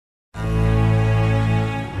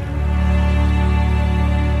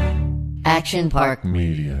Action Park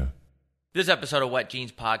Media. This episode of Wet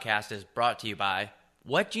Jeans Podcast is brought to you by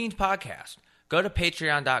Wet Jeans Podcast. Go to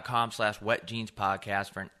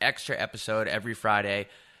patreon.com/wetjeanspodcast for an extra episode every Friday.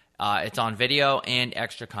 It's on video and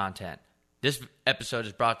extra content. This episode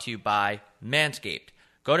is brought to you by Manscaped.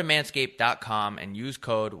 Go to manscaped.com and use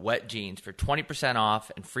code WETJEANS for 20% off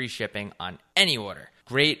and free shipping on any order.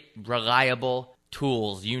 Great, reliable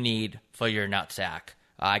tools you need for your nutsack.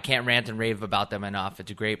 I can't rant and rave about them enough.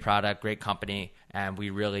 It's a great product, great company, and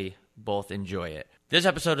we really both enjoy it. This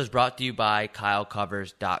episode is brought to you by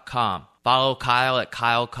KyleCovers.com. Follow Kyle at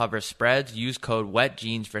Kyle Covers Spreads. Use code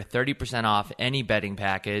WETJEANS for 30% off any bedding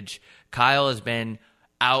package. Kyle has been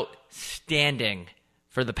outstanding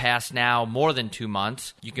for the past now more than 2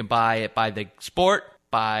 months. You can buy it by the sport,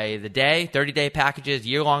 by the day, 30-day packages,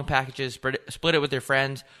 year-long packages, split it with your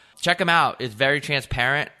friends. Check them out. It's very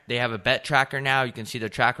transparent. They have a bet tracker now. You can see their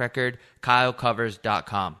track record.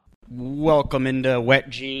 KyleCovers.com. Welcome into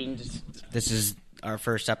Wet Jeans. This is our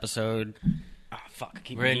first episode. Oh, fuck.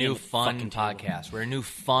 We're a new fun podcast. We're a new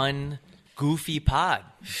fun, goofy pod.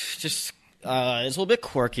 Just, it's a little bit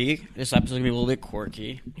quirky. This episode's going to be a little bit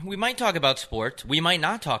quirky. We might talk about sports. We might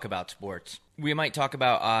not talk about sports. We might talk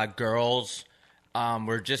about girls.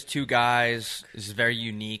 We're just two guys. This is very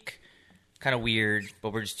unique. Kind of weird,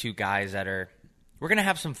 but we're just two guys we're going to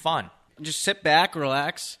have some fun. Just sit back,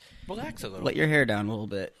 relax. Relax a little. Let your hair down a little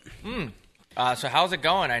bit. So how's it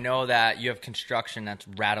going? I know that you have construction that's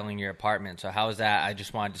rattling your apartment. So how's that? I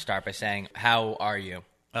just wanted to start by saying, how are you?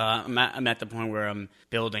 I'm at the point where I'm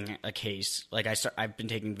building a case. Like I've been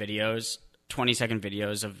taking videos, 20-second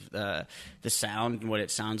videos of the sound and what it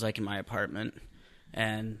sounds like in my apartment.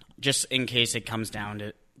 And just in case it comes down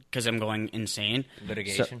to, because I'm going insane.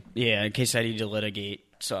 Litigation? So, yeah, in case I need to litigate.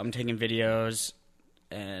 So I'm taking videos,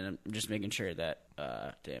 and I'm just making sure that,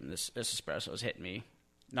 this espresso is hitting me.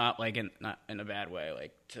 Not in a bad way,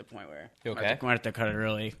 like to the point where you okay? I'm going to have to cut it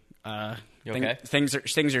early. You okay? Things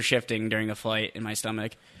are shifting during the flight in my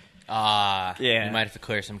stomach. Yeah. You might have to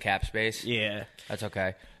clear some cap space. Yeah. That's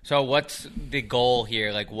okay. So what's the goal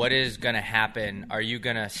here? Like, what is going to happen? Are you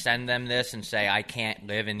going to send them this and say, I can't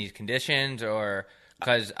live in these conditions? Or,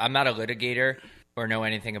 because I'm not a litigator or know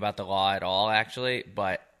anything about the law at all, actually,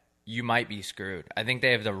 but you might be screwed. I think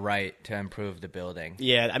they have the right to improve the building.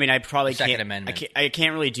 Yeah, I mean, I probably Second can't. Amendment. I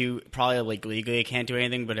can't really do, probably like legally I can't do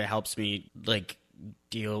anything, but it helps me like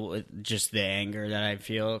deal with just the anger that I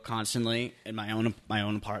feel constantly in my own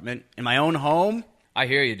apartment, in my own home. I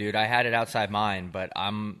hear you, dude. I had it outside mine, but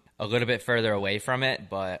I'm a little bit further away from it.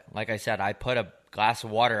 But like I said, I put a glass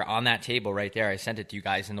of water on that table right there. I sent it to you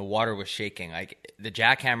guys, and the water was shaking. Like, the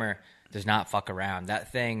jackhammer does not fuck around.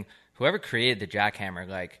 That thing, whoever created the jackhammer,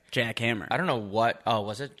 like... Jackhammer. I don't know what... Oh,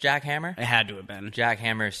 was it Jackhammer? It had to have been.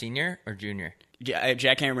 Jackhammer Senior or Junior?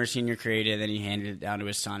 Jackhammer Senior created it, then he handed it down to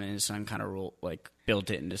his son, and his son kind of built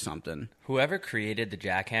it into something. Whoever created the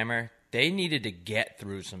jackhammer, they needed to get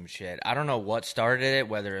through some shit. I don't know what started it,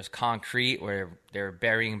 whether it's concrete or they were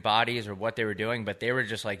burying bodies or what they were doing, but they were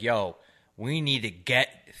just like, yo, we need to get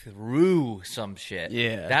through some shit.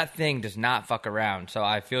 Yeah. That thing does not fuck around, so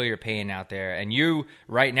I feel your pain out there. And you,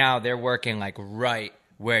 right now, they're working like right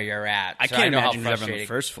where you're at. I So can't know how imagine whoever on the frustrating.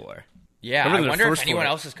 first floor. Yeah, Whoever I on the wonder if first anyone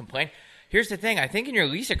floor. else has complained. Here's the thing. I think in your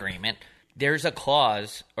lease agreement, there's a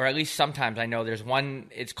clause, or at least sometimes I know there's one,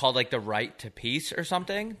 it's called like the right to peace or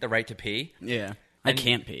something, the right to pee. Yeah. And I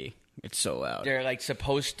can't pee. It's so loud. They're like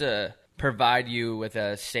supposed to provide you with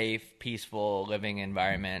a safe, peaceful living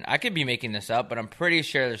environment. I could be making this up, but I'm pretty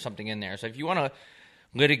sure there's something in there. So if you want to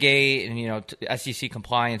litigate and, SEC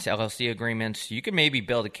compliance, LLC agreements, you could maybe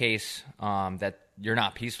build a case that you're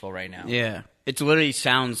not peaceful right now. Yeah. It literally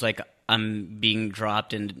sounds like I'm being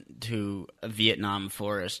dropped into a Vietnam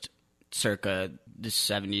forest circa the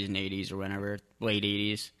 70s and 80s or whenever, late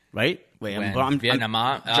 80s, right? Wait, I'm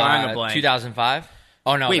Vietnam, drawing a blank. 2005?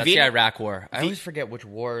 Oh, no, Wait, that's Vietnam- the Iraq War. I always forget which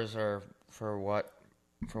wars are for what,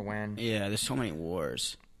 for when. Yeah, there's so many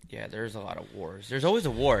wars. Yeah, there's a lot of wars. There's always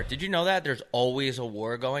a war. Did you know that? There's always a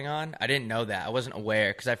war going on? I didn't know that. I wasn't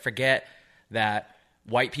aware because I forget that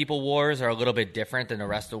white people wars are a little bit different than the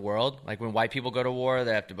rest of the world. Like when white people go to war,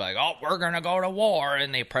 they have to be like, oh, we're going to go to war.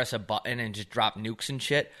 And they press a button and just drop nukes and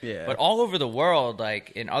shit. Yeah. But all over the world, like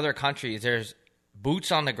in other countries, there's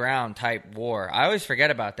boots on the ground type war. I always forget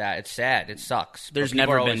about that. It's sad. It sucks. But There's people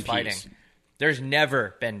never are always been fighting. peace. There's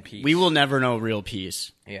never been peace. We will never know real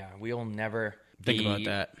peace. Yeah, we will never Think be about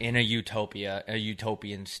that. in a utopia, a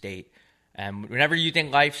utopian state. And whenever you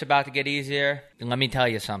think life's about to get easier, then let me tell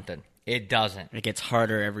you something. It doesn't. It gets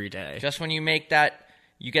harder every day. Just when you make that,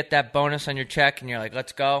 you get that bonus on your check and you're like,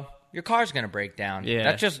 let's go, your car's going to break down. Yeah.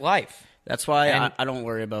 That's just life. That's why And- I don't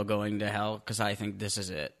worry about going to hell, because I think this is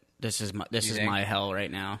it. This is think? my hell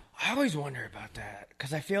right now. I always wonder about that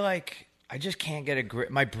because I feel like I just can't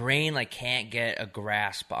get my brain like can't get a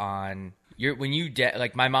grasp on when you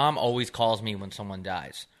like my mom always calls me when someone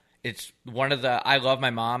dies. It's one of the I love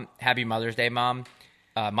my mom. Happy Mother's Day, Mom.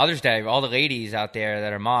 Mother's Day, all the ladies out there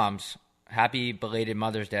that are moms. Happy belated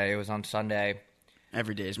Mother's Day. It was on Sunday.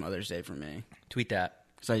 Every day is Mother's Day for me. Tweet that.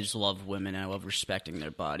 Because I just love women and I love respecting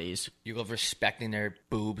their bodies. You love respecting their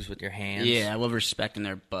boobs with your hands. Yeah, I love respecting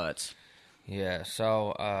their butts. Yeah.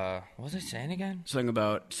 So, what was I saying again? Something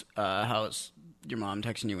about how it's your mom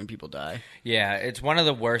texting you when people die. Yeah, it's one of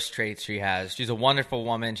the worst traits she has. She's a wonderful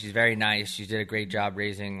woman. She's very nice. She did a great job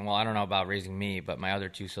raising, well, I don't know about raising me, but my other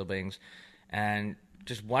two siblings. And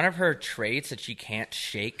just one of her traits that she can't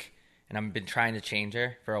shake, and I've been trying to change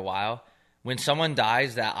her for a while, when someone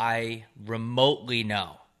dies that I remotely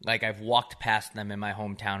know, like I've walked past them in my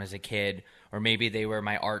hometown as a kid, or maybe they were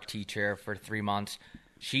my art teacher for 3 months,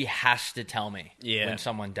 she has to tell me when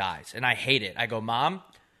someone dies. And I hate it. I go, Mom,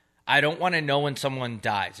 I don't want to know when someone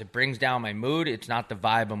dies. It brings down my mood. It's not the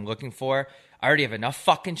vibe I'm looking for. I already have enough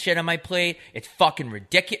fucking shit on my plate. It's fucking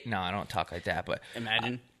ridiculous. No, I don't talk like that, but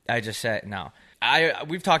Imagine. I just said no.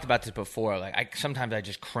 We've talked about this before. Like sometimes I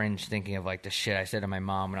just cringe thinking of like the shit I said to my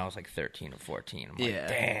mom when I was like 13 or 14. I'm like,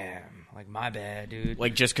 damn, like my bad, dude.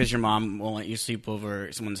 Like just because your mom won't let you sleep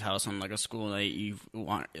over someone's house on like a school night, you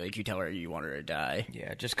tell her you want her to die.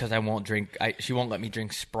 Yeah, just because I won't drink. She won't let me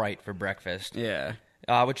drink Sprite for breakfast. Yeah.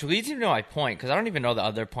 Which leads me to my point, because I don't even know the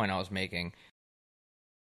other point I was making.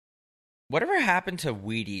 Whatever happened to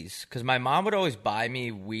Wheaties? Because my mom would always buy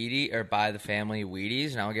me buy the family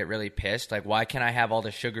Wheaties, and I would get really pissed. Like, why can't I have all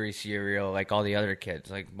the sugary cereal like all the other kids?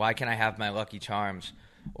 Like, why can't I have my Lucky Charms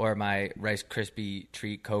or my Rice Krispie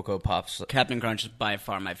Treat Cocoa Puffs? Captain Crunch is by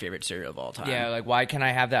far my favorite cereal of all time. Yeah, like, why can't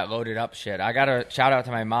I have that loaded up shit? I got to shout out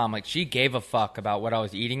to my mom. Like, she gave a fuck about what I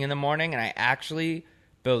was eating in the morning, and I actually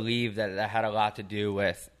believe that had a lot to do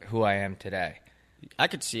with who I am today. I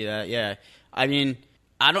could see that, yeah. I mean,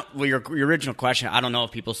 your original question, I don't know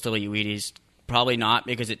if people still eat Wheaties. Probably not,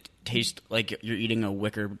 because it tastes like you're eating a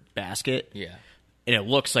wicker basket. Yeah. And it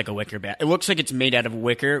looks like a wicker basket. It looks like it's made out of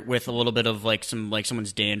wicker with a little bit of like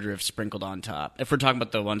someone's dandruff sprinkled on top. If we're talking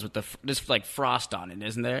about the ones with there's like frost on it,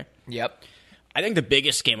 isn't there? Yep. I think the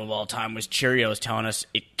biggest scam of all time was Cheerios telling us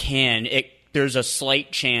there's a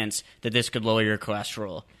slight chance that this could lower your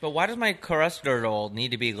cholesterol. But why does my cholesterol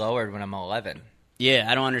need to be lowered when I'm 11? Yeah,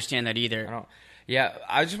 I don't understand that either.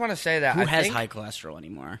 I just want to say that Who has high cholesterol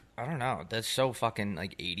anymore? I don't know. That's so fucking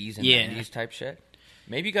like 80s and Yeah. 90s type shit.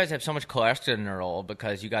 Maybe you guys have so much cholesterol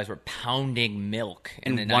because you guys were pounding milk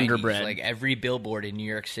in the Wonder 90s. Bread. Like every billboard in New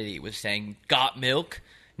York City was saying, "Got milk?"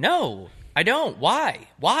 No, I don't. Why?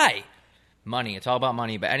 Money. It's all about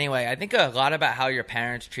money. But anyway, I think a lot about how your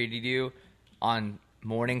parents treated you on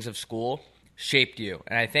mornings of school shaped you.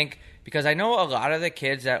 And I think because I know a lot of the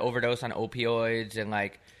kids that overdose on opioids and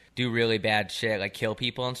like do really bad shit, like kill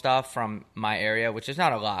people and stuff from my area, which is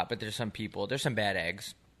not a lot, but there's some bad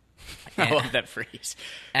eggs. I love that phrase.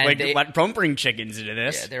 And Don't bring chickens into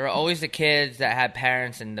this. Yeah, there were always the kids that had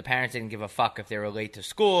parents, and the parents didn't give a fuck if they were late to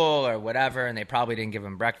school or whatever, and they probably didn't give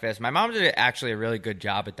them breakfast. My mom did actually a really good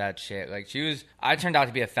job at that shit. Like I turned out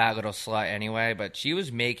to be a fat little slut anyway, but she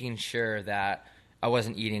was making sure that I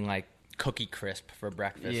wasn't eating like Cookie Crisp for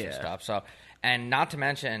breakfast and stuff. So, and not to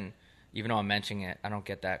mention, even though I'm mentioning it, I don't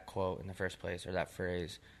get that quote in the first place or that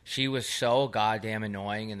phrase. She was so goddamn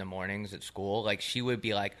annoying in the mornings at school. Like, she would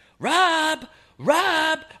be like, Rob,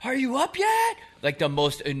 are you up yet? Like, the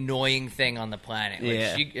most annoying thing on the planet. Like,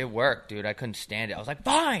 Yeah. It worked, dude. I couldn't stand it. I was like,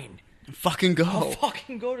 fine. Fucking go. I'll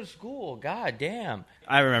fucking go to school. God damn.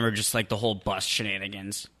 I remember just like the whole bus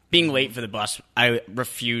shenanigans. Being late for the bus, I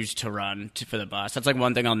refuse to run for the bus. That's like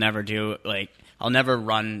one thing I'll never do. Like, I'll never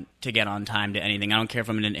run to get on time to anything. I don't care if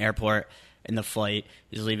I'm in an airport and the flight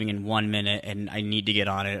is leaving in 1 minute and I need to get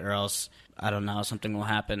on it, or else, I don't know, something will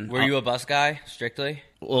happen. Were you a bus guy, strictly?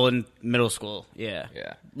 Well, in middle school, yeah.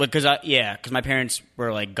 Yeah. Because my parents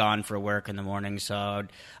were like gone for work in the morning, so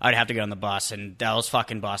I'd have to get on the bus, and those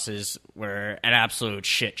fucking buses were an absolute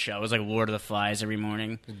shit show. It was like Lord of the Flies every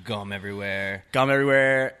morning. Gum everywhere.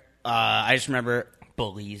 I just remember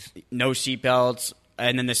Bullies. no seatbelts,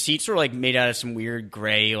 and then the seats were like made out of some weird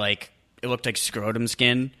gray, like it looked like scrotum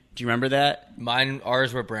skin. Do you remember that?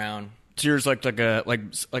 Ours were brown. So yours looked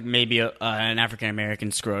like maybe an African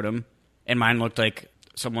American scrotum, and mine looked like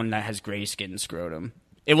someone that has gray skin scrotum.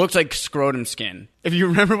 It looks like scrotum skin. If you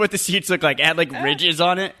remember what the seats look like, it had like ridges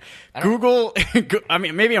on it. Google. I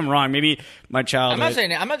mean, maybe I'm wrong. Maybe my child. I'm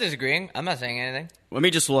not disagreeing. I'm not saying anything. Let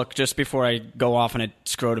me just look just before I go off on a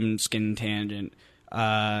scrotum skin tangent.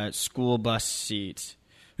 School bus seats.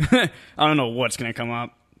 I don't know what's gonna come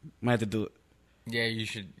up. Might have to do it. Yeah, you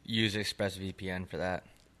should use ExpressVPN for that.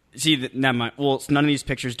 See, never mind. Well, none of these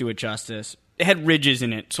pictures do it justice. It had ridges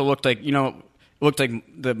in it, so it looked like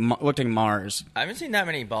looked like Mars. I haven't seen that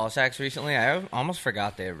many ball sacks recently. I almost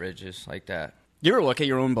forgot they had ridges like that. You ever look at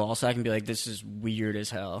your own ball sack and be like, "This is weird as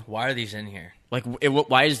hell"? Why are these in here? Like,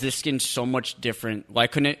 why is this skin so much different? Why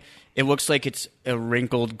couldn't it? It looks like it's a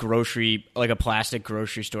wrinkled like a plastic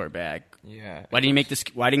grocery store bag. Yeah. Why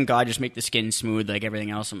didn't God just make the skin smooth like everything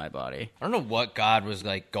else in my body? I don't know what God was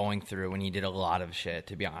like going through when he did a lot of shit,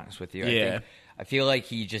 to be honest with you. Yeah. I feel like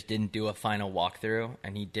he just didn't do a final walkthrough,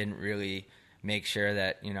 and he didn't really make sure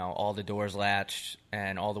that, all the doors latched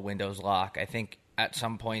and all the windows lock. I think at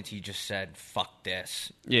some points he just said, fuck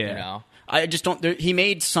this. Yeah. I just don't. He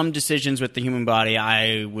made some decisions with the human body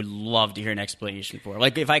I would love to hear an explanation for.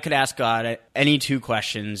 Like, if I could ask God any two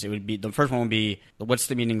questions, it would be, the first one would be, what's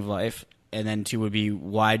the meaning of life? And then two would be,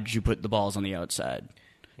 why'd you put the balls on the outside?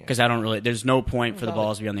 Because there's no point for the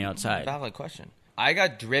balls to be on the outside. Valid question. I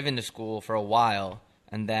got driven to school for a while,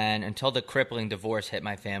 and then until the crippling divorce hit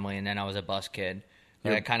my family, and then I was a bus kid.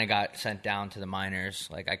 Like, I kind of got sent down to the minors.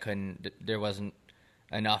 Like, there wasn't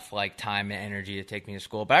enough like time and energy to take me to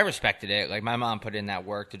school, but I respected it. Like, my mom put in that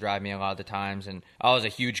work to drive me a lot of the times, and I was a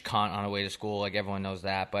huge cunt on the way to school. Like, everyone knows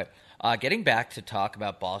that. But getting back to talk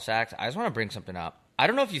about ball sacks, I just want to bring something up. I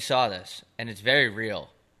don't know if you saw this, and it's very real.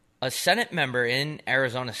 A Senate member in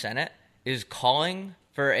Arizona Senate is calling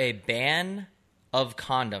for a ban of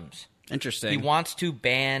condoms. Interesting. He wants to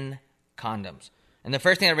ban condoms. And the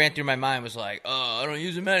first thing that ran through my mind was like, I don't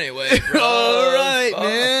use them anyway, bro. All right,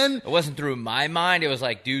 man. It wasn't through my mind. It was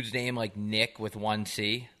like dude's name, like Nick with one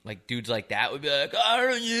C. Like, dudes like that would be like, I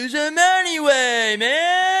don't use them anyway,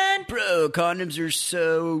 man. Bro, condoms are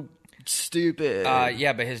so stupid.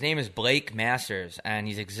 Yeah, but his name is Blake Masters, and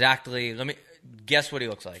he's exactly, let me guess what he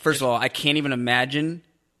looks like. First of all, I can't even imagine.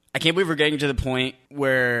 I can't believe we're getting to the point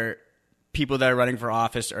where people that are running for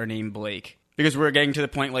office are named Blake. Because we're getting to the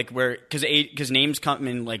point like where, because names come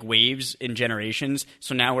in like waves in generations.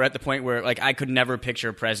 So now we're at the point where like I could never picture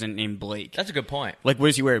a president named Blake. That's a good point. Like, what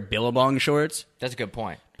does he wear? Billabong shorts? That's a good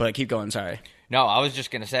point. But keep going. Sorry. No, I was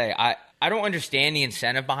just gonna say I don't understand the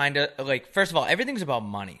incentive behind it. Like, first of all, everything's about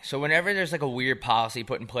money. So whenever there's like a weird policy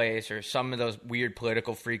put in place or some of those weird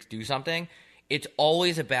political freaks do something, it's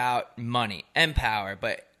always about money and power.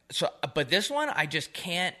 But this one, I just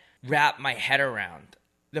can't wrap my head around.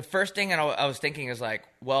 The first thing I was thinking is like,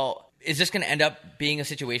 well, is this going to end up being a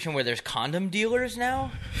situation where there's condom dealers now?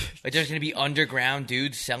 Like, there's going to be underground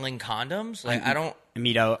dudes selling condoms? Like, I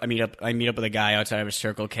meet up with a guy outside of a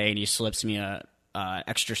Circle K, and he slips me a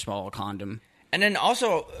extra small condom. And then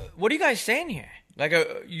also, what are you guys saying here? Like,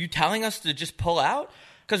 are you telling us to just pull out?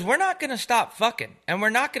 Because we're not going to stop fucking, and we're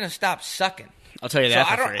not going to stop sucking. I'll tell you that.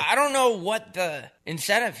 So for free. I don't know what the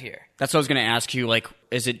incentive here. That's what I was going to ask you. Like,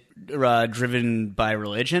 is it driven by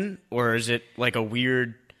religion, or is it like a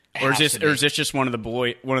weird, or is this just one of the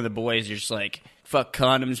boys? You're just like, fuck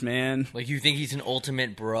condoms, man. Like, you think he's an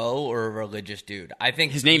ultimate bro or a religious dude? I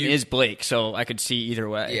think his name is Blake, so I could see either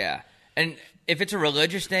way. Yeah, and if it's a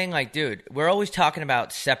religious thing, like, dude, we're always talking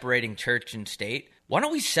about separating church and state. Why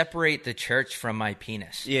don't we separate the church from my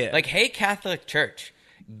penis? Yeah. Like, hey, Catholic Church,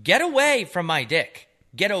 get away from my dick.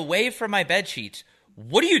 Get away from my bed sheets.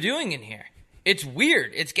 What are you doing in here? It's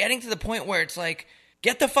weird. It's getting to the point where it's like,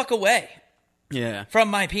 get the fuck away. Yeah. From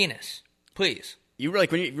my penis. Please.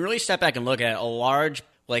 When you really step back and look at it, a large,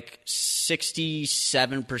 like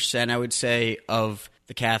 67%, I would say, of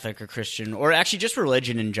the Catholic or Christian, or actually just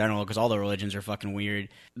religion in general, because all the religions are fucking weird.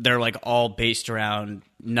 They're like all based around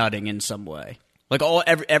nutting in some way. Like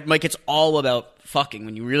like it's all about fucking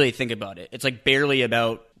when you really think about it. It's like barely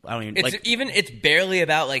about, I don't even it's barely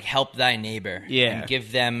about like help thy neighbor. Yeah. And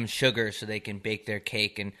give them sugar so they can bake their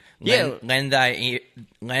cake, and lend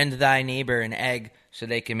thy neighbor an egg so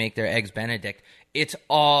they can make their eggs Benedict. It's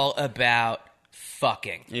all about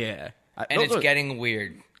fucking. Yeah. It's getting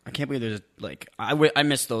weird. I can't believe there's like I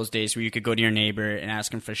miss those days where you could go to your neighbor and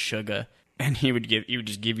ask him for sugar, and he would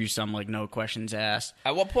just give you some, like, no questions asked.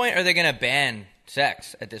 At what point are they going to ban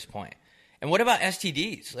sex at this point? And what about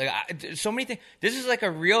STDs? Like, so many things. This is like a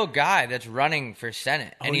real guy that's running for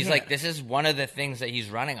Senate, and he's like, this is one of the things that he's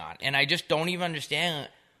running on, and I just don't even understand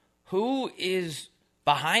who is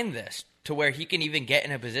behind this to where he can even get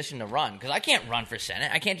in a position to run. Because I can't run for Senate.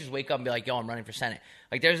 I can't just wake up and be like, yo, I'm running for Senate.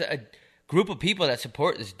 Like, there's a group of people that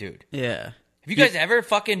support this dude. Yeah. Have you guys ever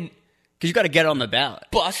fucking Because you got to get on the ballot.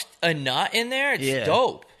 bust a nut in there? It's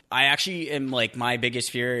dope. I actually am like, my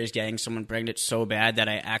biggest fear is getting someone pregnant so bad that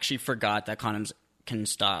I actually forgot that condoms can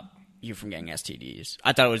stop you from getting STDs.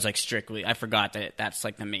 I thought it was like strictly. I forgot that that's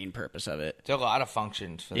like the main purpose of it. There's a lot of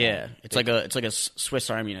functions for that. Yeah, it's like a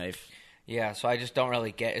Swiss Army knife. Yeah, so I just don't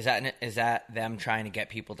really get. Is that them trying to get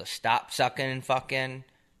people to stop sucking and fucking,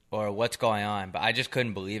 or what's going on? But I just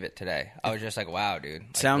couldn't believe it today. I was just like, wow, dude.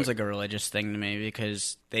 Like, Sounds like a religious thing to me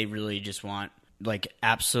because they really just want like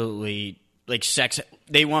absolutely like sex.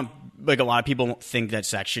 They want like a lot of people think that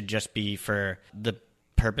sex should just be for the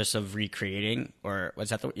purpose of recreating, or was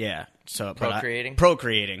that the so procreating.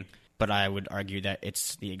 Procreating, but I would argue that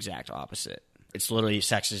it's the exact opposite. It's literally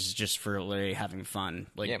sex is just for literally having fun.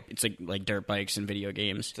 Like it's like dirt bikes and video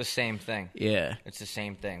games. It's the same thing. Yeah, it's the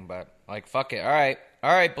same thing. But like, fuck it. All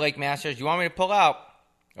right, Blake Masters, you want me to pull out?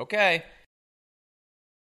 Okay.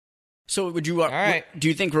 So would you? Do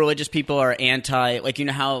you think religious people are anti? Like, you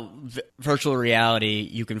know how virtual reality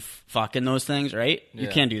you can fuck in those things, right? Yeah. You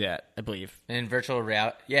can do that, I believe. In virtual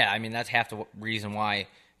reality, yeah. I mean, that's half the reason why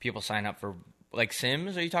people sign up for like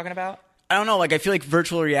Sims. Are you talking about? I don't know. Like, I feel like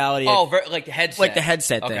virtual reality. Oh, like the headset, like the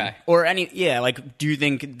headset thing, or any. Yeah, like, do you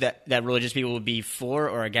think that religious people would be for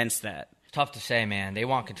or against that? It's tough to say, man. They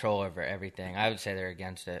want control over everything. I would say they're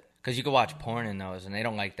against it because you can watch porn in those, and they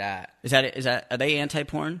don't like that. Is that are they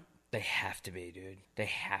anti-porn? They have to be, dude. They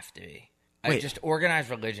have to be. Just organized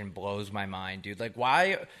religion blows my mind, dude. Like,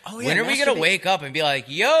 why? When are we going to wake up and be like,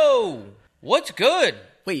 yo, what's good?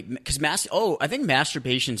 Wait, because I think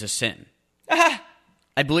masturbation's a sin.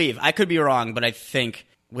 I believe. I could be wrong, but I think,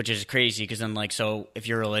 which is crazy, because then, like, so if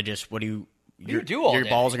you're religious, what do you do all day? Your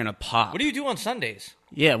balls are going to pop. What do you do on Sundays?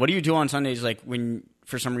 Yeah, what do you do on Sundays, like, when,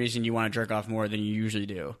 for some reason, you want to jerk off more than you usually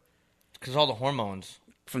do? Because all the hormones.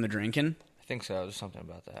 From the drinking? I think so. There's something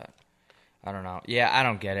about that. I don't know. Yeah, I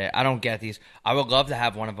don't get it. I don't get these. I would love to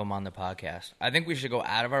have one of them on the podcast. I think we should go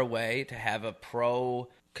out of our way to have a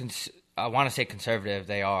I want to say conservative,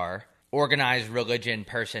 they are, organized religion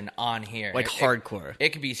person on here. Like hardcore. It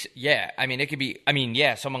could be,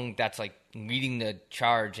 someone that's like leading the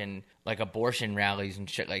charge in like abortion rallies and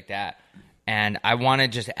shit like that. And I want to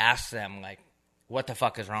just ask them, like, what the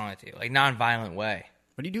fuck is wrong with you? Like, non-violent way.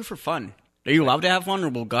 What do you do for fun? Are you allowed to have fun, or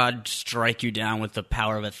will God strike you down with the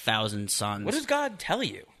power of 1,000 suns? What does God tell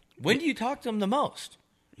you? When do you talk to him the most?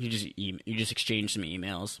 You just exchange some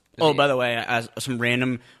emails. By the way, some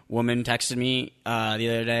random woman texted me the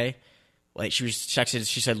other day. Like, she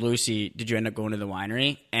said, Lucy, did you end up going to the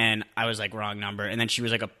winery? And I was like, wrong number. And then she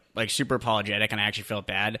was like super apologetic, and I actually felt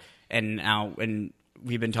bad. And now, and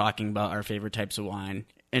we've been talking about our favorite types of wine.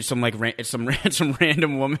 And some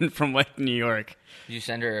random woman from like New York. Did you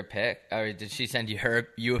send her a pic, or did she send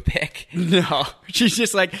you a pic? No, she's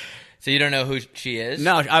just like. So you don't know who she is?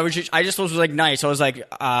 No, I just was like nice. I was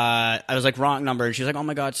like wrong number. She was like, oh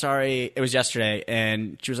my god, sorry, it was yesterday.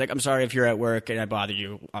 And she was like, I'm sorry if you're at work and I bothered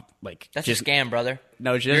you. Like, that's a scam, brother.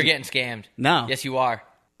 No, you're getting scammed. No, yes, you are.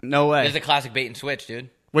 No way. This is a classic bait and switch, dude.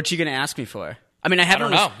 What's she gonna ask me for? I mean, I don't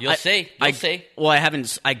know. You'll see. You'll see. Well, I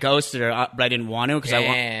haven't. I ghosted her, but I didn't want to because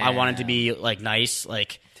I wanted to be like nice,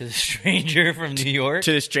 like to the stranger from New York.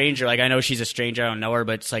 To the stranger, like I know she's a stranger. I don't know her,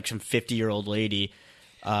 but it's like some 50-year-old lady.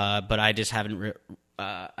 But I just haven't.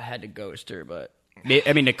 I had to ghost her, but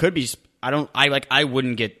I mean, it could be. I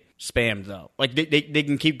wouldn't get spammed though. Like they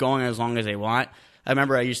can keep going as long as they want. I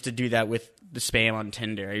remember I used to do that with the spam on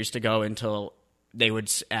Tinder. I used to go until they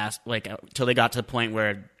would ask, like, till they got to the point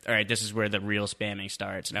where, all right, this is where the real spamming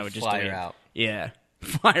starts, and I would just fly her out. Yeah,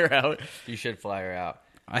 fly her out. You should fly her out.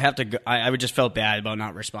 I have to. I would just felt bad about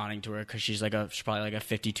not responding to her because she's probably like a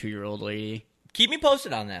 52-year-old lady. Keep me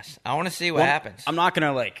posted on this. I want to see what happens. I'm not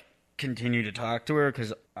gonna like continue to talk to her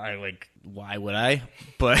because why would I?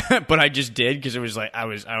 But I just did because it was like I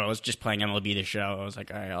was just playing MLB The Show. I was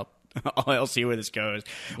like, all right, I'll see where this goes.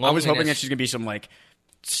 I was hoping that she's gonna be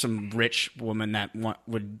some rich woman that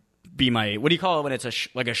would be my, what do you call it when it's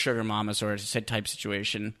like a sugar mama sort of type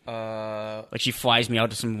situation? Like she flies me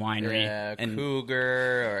out to some winery. Yeah,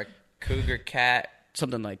 cougar or a cougar cat.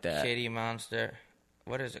 Something like that. Kitty monster.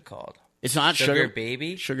 What is it called? It's not sugar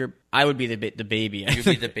baby? Sugar. I would be the baby. You'd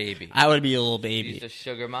be the baby. I would be a little baby. She's the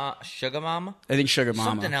sugar mama? I think sugar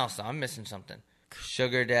mama. Something else though. I'm missing something.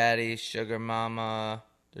 Sugar daddy, sugar mama.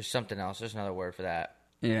 There's something else. There's another word for that.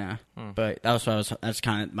 Yeah, but that's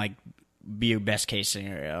kind of my best case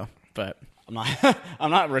scenario. But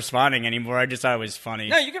I'm not responding anymore. I just thought it was funny.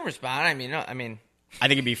 No, you can respond. I mean, I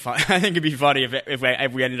think it'd be fun. I think it'd be funny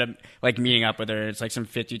if we ended up like meeting up with her. It's like some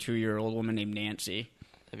 52-year-old woman named Nancy.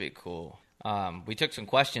 That'd be cool. We took some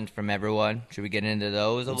questions from everyone. Should we get into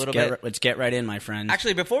those a little bit? Let's get right in, my friend.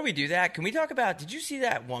 Actually, before we do that, can we talk about, did you see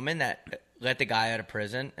that woman that let the guy out of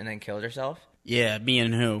prison and then killed herself? Yeah, me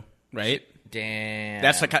and who, right? Damn.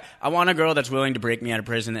 That's like, I want a girl that's willing to break me out of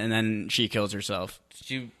prison, and then she kills herself.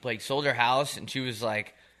 She, like, sold her house, and she was,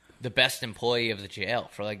 like, the best employee of the jail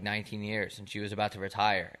for, like, 19 years, and she was about to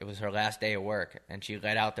retire. It was her last day of work, and she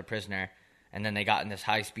let out the prisoner, and then they got in this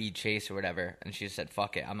high-speed chase or whatever, and she said,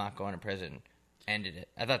 fuck it, I'm not going to prison. Ended it.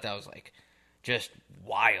 I thought that was, like, just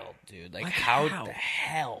wild, dude. Like how the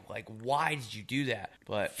hell? Like, why did you do that?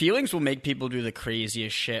 But feelings will make people do the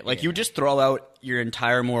craziest shit. Like, you just throw out your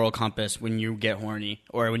entire moral compass when you get horny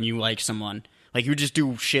or when you like someone. Like, you just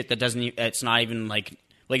do shit that doesn't. It's not even like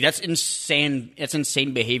that's insane. It's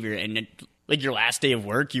insane behavior. And like your last day of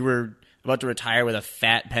work, you were about to retire with a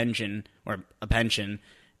fat pension or a pension,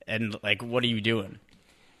 and like, what are you doing?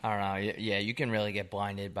 I don't know. Yeah, you can really get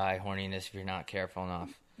blinded by horniness if you're not careful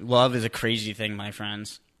enough. Love is a crazy thing, my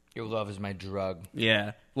friends. Your love is my drug.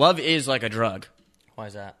 Yeah. Love is like a drug. Why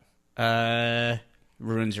is that?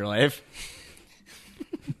 Ruins your life.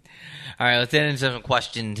 All right, let's get into some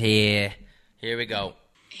questions here. Here we go.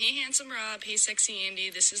 Hey, Handsome Rob. Hey, Sexy Andy.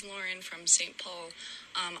 This is Lauren from St. Paul.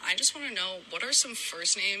 I just want to know, what are some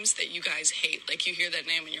first names that you guys hate? Like, you hear that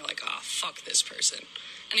name and you're like, oh, fuck this person.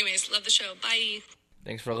 Anyways, love the show. Bye.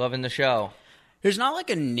 Thanks for loving the show. There's not like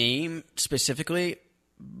a name specifically,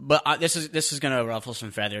 but this is gonna ruffle some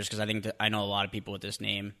feathers because I think that I know a lot of people with this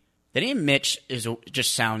name. The name Mitch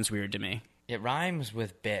just sounds weird to me. It rhymes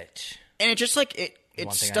with bitch, and it just like it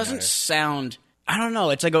doesn't sound. I don't know.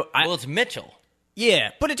 It's like well, it's Mitchell. Yeah,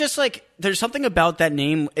 but it just like there's something about that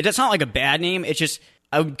name. It's not like a bad name. It's just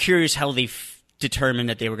I'm curious how they determined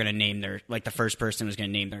that they were going to name their, like, the first person was going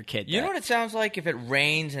to name their kid. You know what it sounds like if it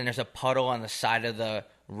rains and there's a puddle on the side of the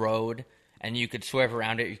road and you could swerve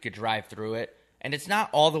around it, you could drive through it, and it's not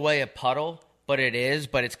all the way a puddle, but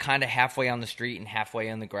it's kind of halfway on the street and halfway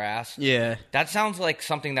in the grass. Yeah. That sounds like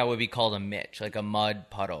something that would be called a Mitch, like a mud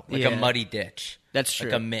puddle, like a muddy ditch. That's true.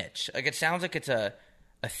 Like a Mitch. Like, it sounds like it's a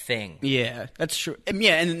thing. Yeah, that's true.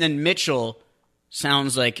 Yeah, and then Mitchell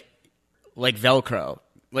sounds like Velcro.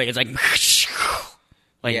 Like, it's like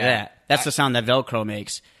that. That's the sound that Velcro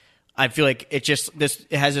makes. I feel like it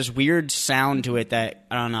has this weird sound to it that,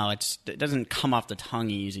 I don't know, it doesn't come off the tongue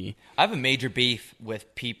easy. I have a major beef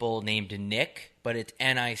with people named Nick, but it's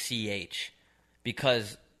N-I-C-H,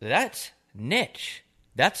 because that's niche.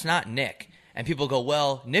 That's not Nick. And people go,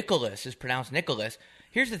 well, Nicholas is pronounced Nicholas.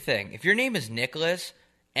 Here's the thing. If your name is Nicholas,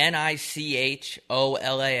 Nicholas,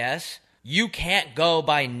 you can't go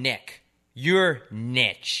by Nick. You're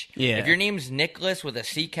niche. Yeah. If your name's Nicholas with a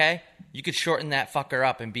CK, you could shorten that fucker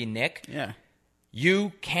up and be Nick. Yeah.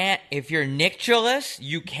 You can't, if you're Nicholas,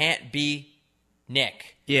 you can't be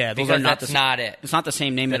Nick. Yeah, those because are not that's not it. It's not the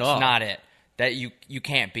same name at all. That's not it. That you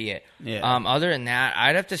can't be it. Yeah. Other than that,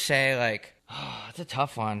 I'd have to say, like, it's a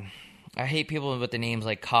tough one. I hate people with the names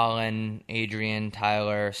like Colin, Adrian,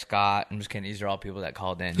 Tyler, Scott. I'm just kidding. These are all people that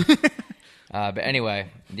called in. But anyway,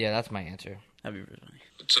 yeah, that's my answer. That'd be really funny.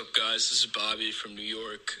 What's up, guys? This is Bobby from New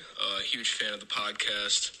York. Huge fan of the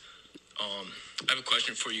podcast. I have a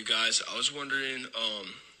question for you guys. I was wondering,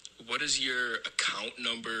 what is your account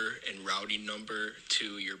number and routing number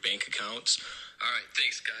to your bank accounts? All right,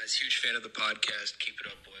 thanks, guys. Huge fan of the podcast. Keep it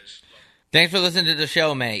up, boys. Thanks for listening to the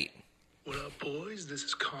show, mate. What up, boys? This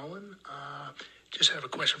is Colin. Just have a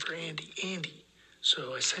question for Andy. Andy,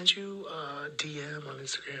 so I sent you a DM on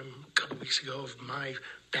Instagram a couple weeks ago of my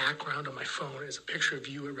background on my phone is a picture of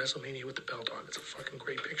you at WrestleMania with the belt on. It's a fucking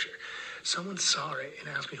great picture. Someone saw it and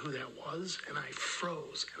asked me who that was, and I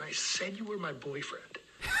froze. And I said you were my boyfriend.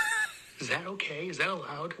 Is that okay? Is that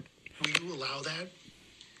allowed? Will you allow that?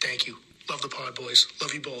 Thank you. Love the pod, boys.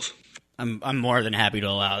 Love you both. I'm more than happy to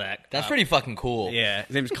allow that. That's pretty fucking cool. Yeah.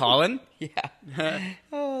 His name's Colin? Yeah. I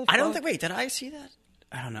don't think... Wait, did I see that?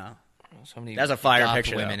 I don't know. So many That's a fire goth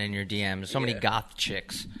picture, women though. in your DMs. So many goth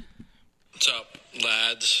chicks. What's up,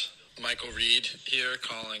 lads? Michael Reed here,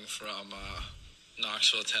 calling from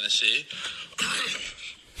Knoxville, Tennessee.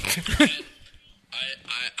 I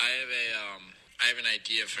have an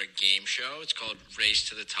idea for a game show. It's called Race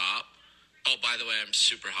to the Top. Oh, by the way, I'm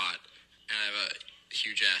super hot, and I have a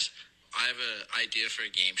huge ass. I have an idea for a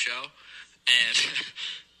game show, and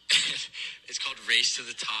it's called Race to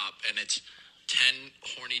the Top, and it's 10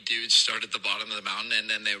 horny dudes start at the bottom of the mountain, and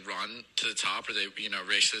then they run to the top, or they,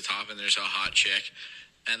 race to the top, and there's a hot chick,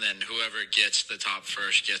 and then whoever gets the top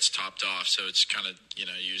first gets topped off. So it's kind of,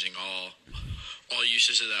 using all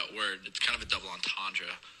uses of that word. It's kind of a double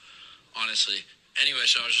entendre, honestly. Anyway,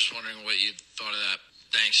 so I was just wondering what you thought of that.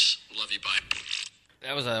 Thanks. Love you. Bye.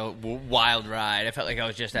 That was a wild ride. I felt like I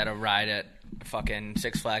was just at a ride at fucking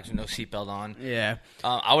Six Flags with no seatbelt on. Yeah.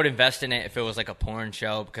 I would invest in it if it was like a porn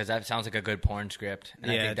show because that sounds like a good porn script,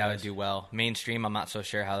 and I Yeah, think it that would does. do well. Mainstream, I'm not so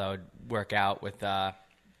sure how that would work out with the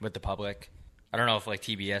public. I don't know if like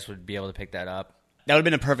TBS would be able to pick that up. That would have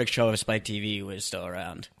been a perfect show if Spike TV was still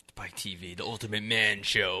around. Spike TV, the ultimate man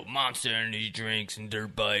show, Monster Energy drinks and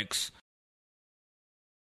dirt bikes.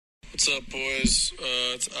 What's up, boys?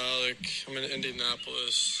 It's Alec. I'm in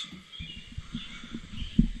Indianapolis.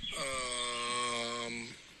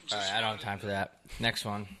 All right, I don't have time for that. Next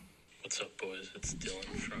one. What's up, boys? It's Dylan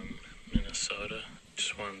from Minnesota.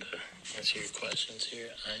 Just wanted to answer your questions here.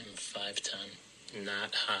 I'm 5'10",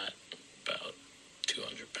 not hot, about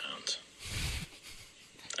 200 pounds.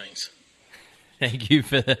 Thanks. Thank you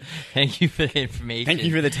for the information. Thank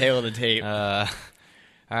you for the tail of the tape. All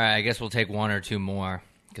right, I guess we'll take one or two more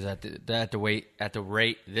because at the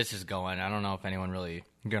rate this is going, I don't know if anyone really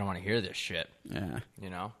gonna want to hear this shit. Yeah. You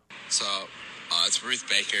know. So, it's Ruth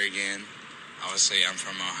Baker again. Obviously, I'm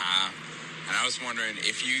from Ohio, and I was wondering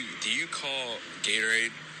do you call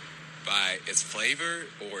Gatorade by its flavor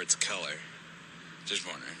or its color? Just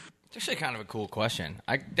wondering. It's actually kind of a cool question.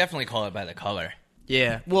 I definitely call it by the color.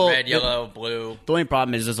 Yeah. Well, Red, yellow, blue. The only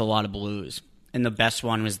problem is there's a lot of blues, and the best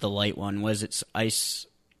one was the light one. Was it ice?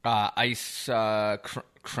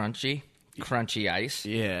 Crunchy ice.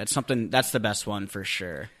 Yeah, it's something. That's the best one for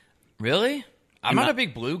sure. Really? I'm I'm not not- a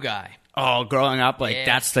big blue guy. Oh, growing up, like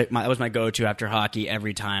Yeah. that was my go-to after hockey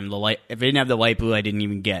every time. The light. If I didn't have the light blue, I didn't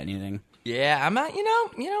even get anything. Yeah, I'm not. You know.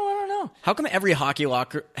 I don't know. How come every hockey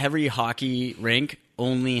rink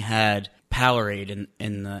only had Powerade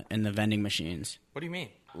in the vending machines? What do you mean?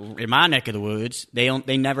 In my neck of the woods, they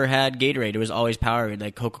never had Gatorade. It was always Powerade.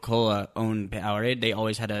 Like Coca-Cola owned Powerade. They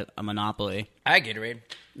always had a monopoly. I had Gatorade.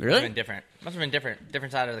 Really? Must have been different. Must have been different.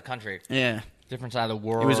 Different side of the country. Yeah, Different side of the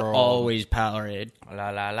world. it was always Powerade. La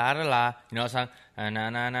la la la la. You know what song? Na na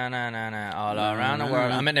na na na na. All around the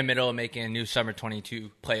world. I'm in the middle of making a new Summer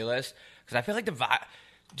 22 playlist because I feel like the vibe,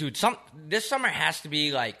 dude. This summer has to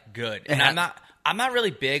be like good, and I'm not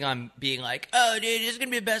really big on being like, oh, dude, this is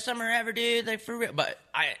gonna be the best summer ever, dude. Like for real. But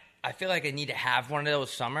I feel like I need to have one of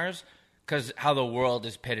those summers because how the world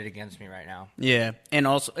is pitted against me right now. Yeah, and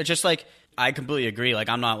also it's just like I completely agree. Like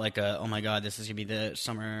I'm not like oh my god, this is gonna be the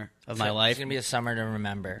summer of my life. It's gonna be a summer to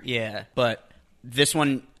remember. Yeah, but this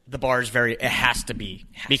one, the bar is it has to be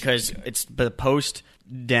because it's the post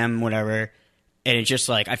dem whatever, and it's just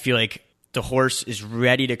like I feel like the horse is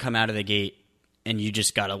ready to come out of the gate, and you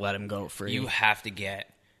just gotta let him go free. You have to get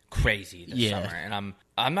crazy this Yeah. summer, and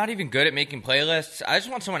I'm not even good at making playlists. I just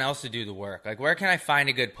want someone else to do the work. Like, where can I find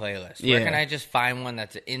a good playlist? Where Yeah. can I just find one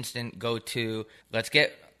that's an instant go-to? Let's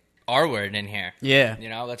get R Word in here. Yeah. You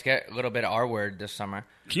know, let's get a little bit of R Word this summer.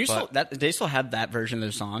 Can you But still they still have that version of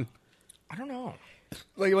the song? I don't know.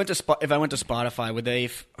 Like if I went to Spotify, would they?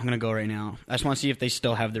 I'm gonna go right now. I just want to see if they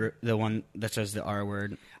still have the one that says the R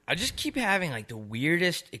word. I just keep having like the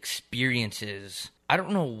weirdest experiences. I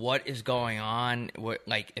don't know what is going on.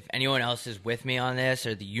 Like if anyone else is with me on this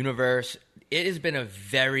or the universe, it has been a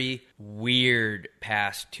very weird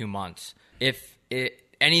past 2 months. If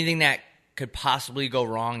anything that could possibly go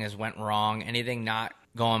wrong has went wrong. Everything's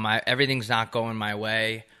not going my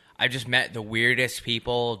way. I just met the weirdest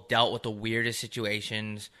people, dealt with the weirdest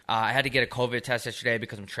situations. I had to get a COVID test yesterday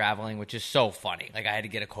because I'm traveling, which is so funny. Like, I had to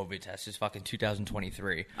get a COVID test. It's fucking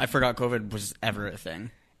 2023. I forgot COVID was ever a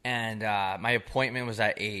thing. And my appointment was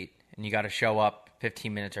at 8, and you got to show up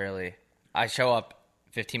 15 minutes early. I show up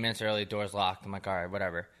 15 minutes early, door's locked. I'm like, all right,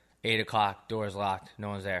 whatever. 8 o'clock, door's locked. No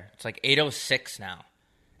one's there. It's like 8:06 now.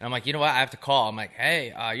 And I'm like, you know what? I have to call. I'm like,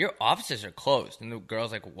 hey, your offices are closed. And the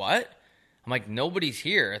girl's like, what? I'm like, nobody's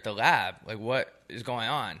here at the lab. Like, what is going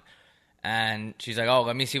on? And she's like, oh,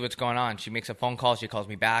 let me see what's going on. She makes a phone call. She calls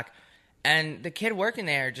me back. And the kid working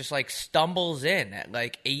there just, like, stumbles in at,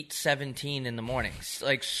 like, 8:17 in the morning.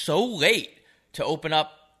 Like, so late to open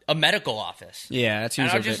up a medical office. Yeah, that seems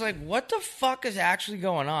And I'm like just like, what the fuck is actually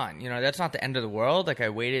going on? You know, that's not the end of the world. Like, I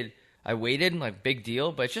waited, like, big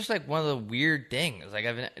deal. But it's just, like, one of the weird things. Like,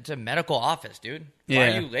 it's a medical office, dude. Why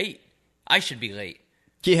Yeah. are you late? I should be late.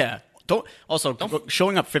 Yeah.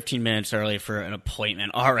 Showing up 15 minutes early for an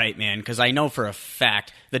appointment. All right, man, because I know for a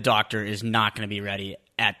fact the doctor is not going to be ready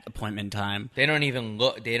at appointment time. They don't even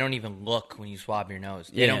look when you swab your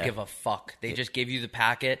nose. They don't give a fuck. They just give you the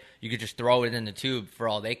packet. You could just throw it in the tube for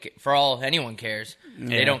all anyone cares.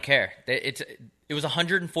 They Yeah. don't care. It was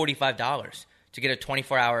 $145 to get a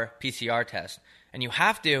 24-hour PCR test, and you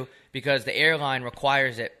have to because the airline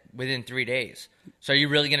requires it within 3 days. So are you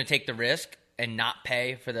really going to take the risk and not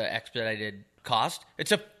pay for the expedited cost. It's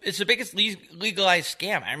the biggest legalized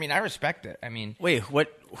scam. I mean, I respect it. I mean, Wait,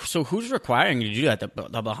 what? So who's requiring you to do that?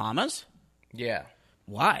 The Bahamas? yeah,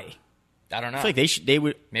 Why? I don't know. I feel like they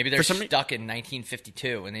would. Maybe they're for some stuck in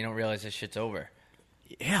 1952 and they don't realize this shit's over.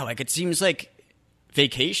 Yeah, like it seems like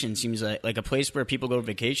vacation seems like a place where people go to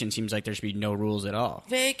vacation seems like there should be no rules at all.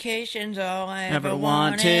 Vacation's all I Ever ever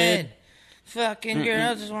wanted. wanted. Fucking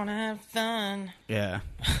girls just want to have fun. Yeah.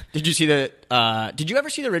 Did you see the? Did you ever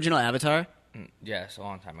see the original Avatar? Yes, a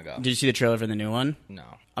long time ago. Did you see the trailer for the new one? No.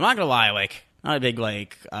 I'm not gonna lie, like not a big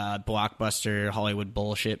blockbuster Hollywood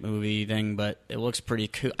bullshit movie thing, but it looks pretty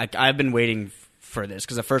cool. I've been waiting for this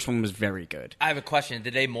because the first one was very good. I have a question.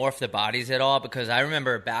 Did they morph the bodies at all? Because I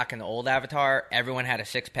remember back in the old Avatar, everyone had a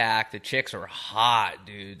six-pack. The chicks were hot,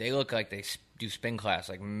 dude. They look like they do spin class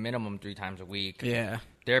like minimum 3 times a week. Yeah.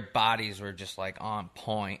 Their bodies were just like on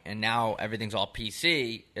point, and now everything's all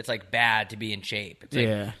PC. It's like bad to be in shape. It's like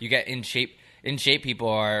Yeah. you get in shape. In shape people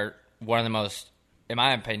are one of the most, in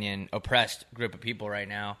my opinion, oppressed group of people right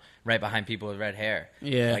now, right behind people with red hair.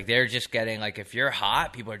 Yeah. Like they're just getting like, if you're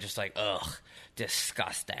hot, people are just like, ugh,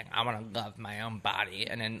 disgusting. I want to love my own body,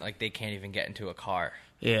 and then like they can't even get into a car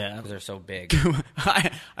Yeah. because they're so big.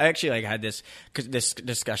 I actually had this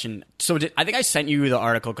discussion. So I think I sent you the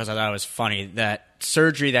article because I thought it was funny that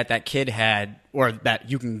surgery that kid had, or that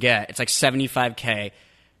you can get, it's like $75K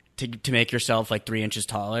to make yourself like 3 inches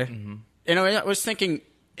taller. Mm-hmm. And I was thinking,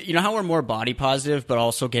 you know how we're more body positive, but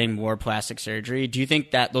also getting more plastic surgery. Do you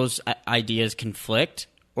think that those ideas conflict,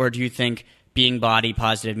 or do you think being body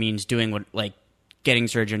positive means doing what, like, getting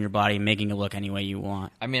surgery on your body and making it look any way you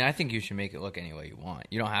want? I mean, I think you should make it look any way you want.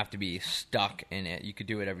 You don't have to be stuck in it. You could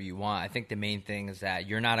do whatever you want. I think the main thing is that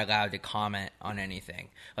you're not allowed to comment on anything.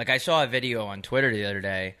 Like, I saw a video on Twitter the other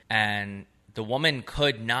day, and the woman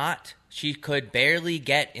she could barely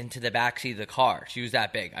get into the backseat of the car. She was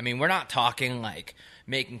that big. I mean, we're not talking like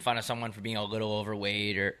making fun of someone for being a little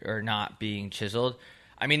overweight or not being chiseled.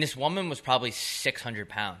 I mean, this woman was probably 600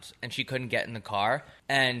 pounds, and she couldn't get in the car.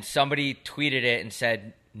 And somebody tweeted it and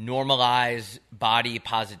said, normalize body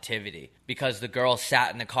positivity, because the girl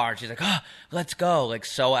sat in the car, and she's like, oh, let's go, like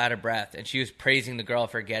so out of breath. And she was praising the girl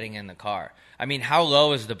for getting in the car. I mean, how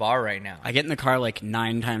low is the bar right now? I get in the car like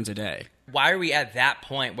 9 times a day. Why are we at that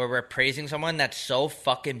point where we're praising someone that's so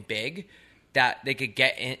fucking big that they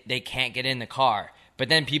can't get in the car? But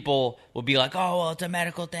then people will be like, oh, well, it's a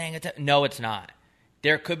medical thing. No, it's not.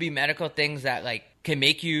 There could be medical things that like can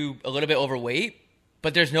make you a little bit overweight,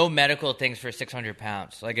 but there's no medical things for 600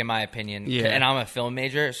 pounds, like in my opinion. Yeah. And I'm a film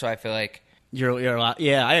major, so I feel like You're a lot.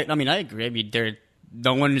 Yeah, I mean, I agree. I mean,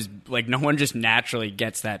 no one just naturally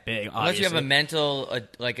gets that big. unless Obviously. you have a mental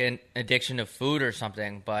like an addiction to food or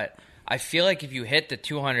something. But I feel like if you hit the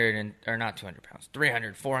 200 or not 200 pounds,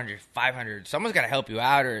 300, 400, 500, someone's got to help you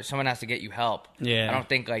out, or someone has to get you help. Yeah. I don't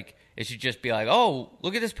think like it should just be like, oh,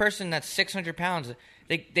 look at this person that's 600 pounds.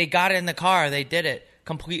 They got it in the car. They did it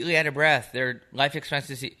completely out of breath. Their life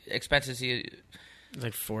expectancy It's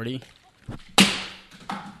like 40.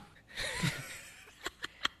 I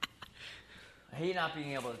hate not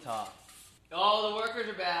being able to talk. Oh, the workers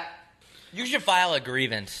are back. You should file a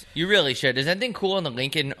grievance. You really should. Is anything cool on the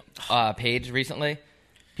Lincoln page recently?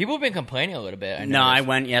 People have been complaining a little bit. No, I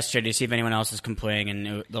went yesterday to see if anyone else is complaining,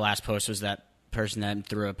 and the last post was that person that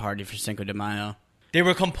threw a party for Cinco de Mayo. They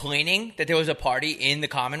were complaining that there was a party in the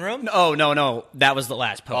common room? Oh, no. That was the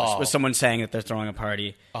last post. Oh. Was someone saying that they're throwing a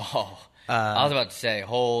party. Oh, I was about to say,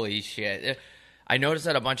 holy shit. I noticed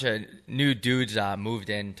that a bunch of new dudes moved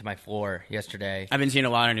into my floor yesterday. I've been seeing a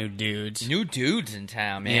lot of new dudes. New dudes in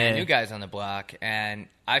town, man. Yeah. New guys on the block, and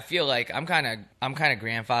I feel like I'm kind of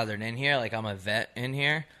grandfathered in here. Like I'm a vet in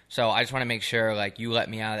here, so I just want to make sure like you let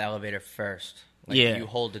me out of the elevator first. Like, Yeah. you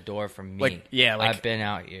hold the door for me. Like, yeah, like- I've been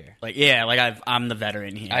out here. I'm the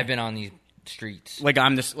veteran here. I've been on these streets. Like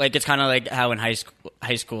I'm this. Like it's kind of like how in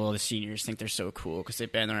high school the seniors think they're so cool because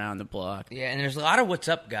they've been around the block. Yeah, and there's a lot of what's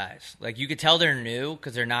up guys. Like you could tell they're new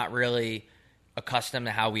because they're not really accustomed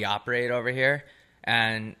to how we operate over here.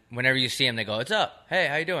 And whenever you see them, they go, "What's up? Hey,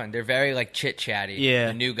 how you doing?" They're very like chit chatty. Yeah.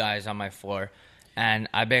 The new guys on my floor, and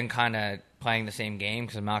I've been kind of playing the same game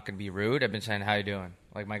because I'm not gonna be rude. I've been saying, "How you doing?"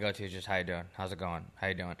 Like my go-to is just, "How you doing? How's it going? How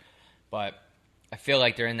you doing?" But I feel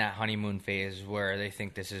like they're in that honeymoon phase where they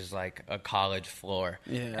think this is like a college floor,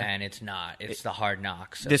 and it's not. It's the hard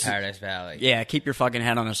knocks of Paradise Valley. Yeah, keep your fucking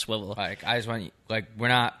head on a swivel. Like I just want, like we're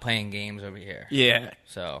not playing games over here. Yeah.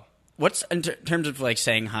 So What's in terms of like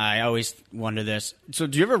saying hi? I always wonder this. So,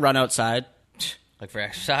 do you ever run outside? like for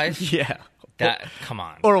exercise, Yeah. come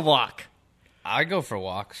on. Or a walk. I go for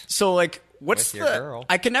walks. So, like, what's With your the? girl.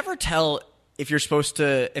 I can never tell if you're supposed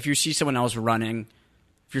to. If you see someone else running,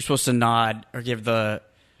 if you're supposed to nod or give the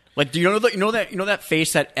like, do you know that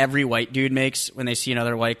face that every white dude makes when they see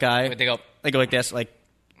another white guy? They go like this, like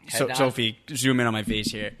nod? Sophie, zoom in on my face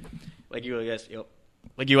here. Like you, I guess,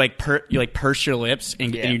 like you purse your lips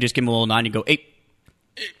and you just give them a little nod and you go, hey.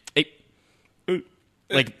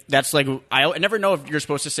 Like, that's like, I never know if you're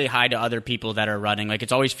supposed to say hi to other people that are running. Like,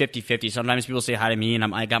 it's always 50-50. Sometimes people say hi to me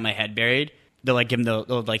and I got my head buried. They'll like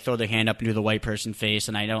they'll like throw their hand up and do the white person face,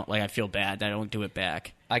 and I feel bad that I don't do it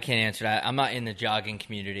back. I can't answer that. I'm not in the jogging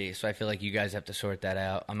community, so I feel like you guys have to sort that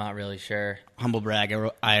out. I'm not really sure. Humble brag,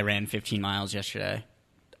 I ran 15 miles yesterday.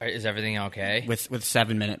 Is everything okay? With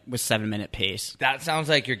 7 minute pace. That sounds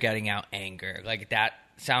like you're getting out anger. Like, that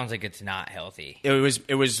sounds like it's not healthy. It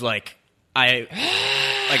was like I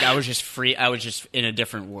was just free. I was just in a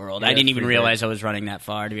different world. Yeah, I didn't even realize I was running that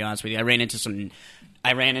far, to be honest with you.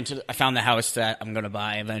 I found the house that I'm going to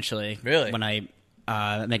buy eventually. Really? When I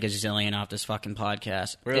make a zillion off this fucking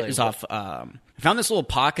podcast. Really? It was off. I found this little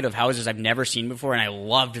pocket of houses I've never seen before, and I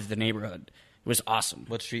loved the neighborhood. It was awesome.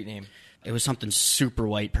 What street name? It was something super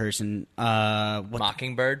white person.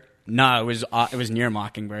 Mockingbird? No, it was near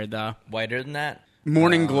Mockingbird though. Whiter than that?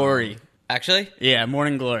 Morning Glory. Actually? Yeah,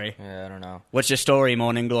 Morning Glory. Yeah, I don't know. What's your story,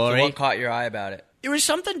 Morning Glory? So what caught your eye about it? It was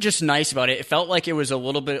something just nice about it. It felt like it was a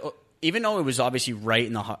little bit, even though it was obviously right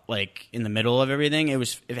in the middle of everything.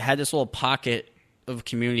 It had this little pocket of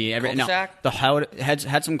community. Cul-de-sac? The house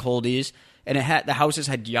had some coldies, and the houses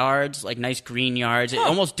had yards, like nice green yards. It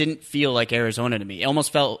almost didn't feel like Arizona to me. It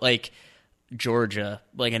almost felt like Georgia,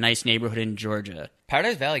 like a nice neighborhood in Georgia.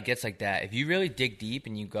 Paradise Valley gets like that. If you really dig deep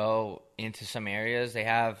and you go into some areas, they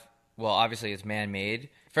have, well, obviously it's man-made.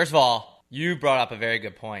 First of all, you brought up a very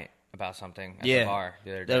good point about something at the bar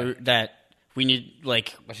the other day. That we need,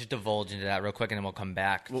 like... Let's just divulge into that real quick, and then we'll come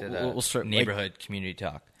back to the neighborhood community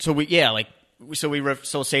talk. So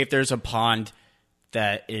say if there's a pond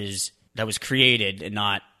that was created and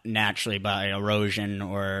not naturally by erosion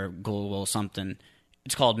or global something,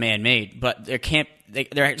 it's called man-made. But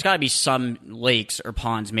there's got to be some lakes or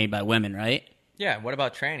ponds made by women, right? Yeah. What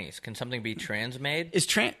about trannies? Can something be trans-made?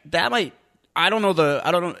 I don't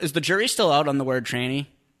know. Is the jury still out on the word tranny?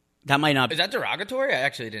 That might not. Is that derogatory? I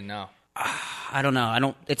actually didn't know. I don't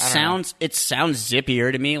know. It sounds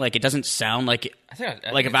zippier to me. Like, it doesn't sound like.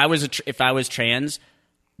 If I was trans,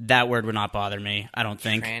 that word would not bother me. I don't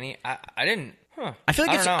think. Tranny. I didn't. Huh. I feel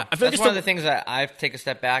like that's one of the things that I take a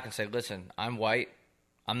step back and say, listen, I'm white.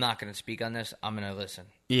 I'm not going to speak on this. I'm going to listen.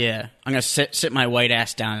 Yeah, I'm going to sit my white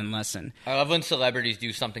ass down and listen. I love when celebrities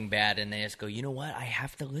do something bad and they just go, you know what? I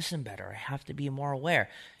have to listen better. I have to be more aware.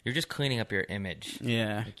 You're just cleaning up your image.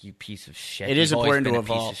 Yeah. Like, you piece of shit. It is important to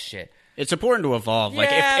evolve. Piece of shit. It's important to evolve. Yeah,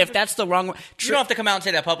 like, if that's the wrong way... You don't have to come out and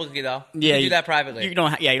say that publicly, though. Yeah, you do that privately. You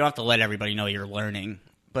don't have to let everybody know you're learning.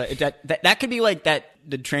 But that could be like that.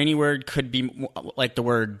 The tranny word could be like the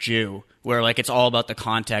word Jew, where like it's all about the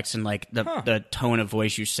context and like the tone of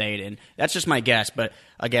voice you say it in. That's just my guess. But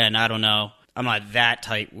again, I don't know. I'm not that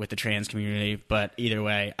tight with the trans community. But either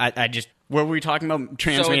way, I just what were we talking about?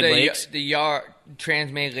 Trans-made lakes,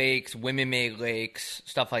 trans-made lakes, women-made lakes,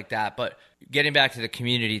 stuff like that. But getting back to the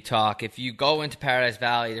community talk, if you go into Paradise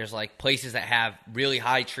Valley, there's like places that have really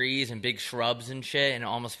high trees and big shrubs and shit, and it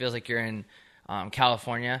almost feels like you're in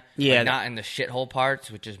California. Yeah. Like, not in the shithole parts,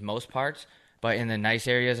 which is most parts, but in the nice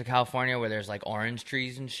areas of California where there's like orange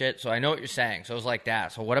trees and shit. So I know what you're saying. So it was like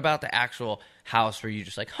that. So what about the actual house where you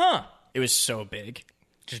just like, It was so big.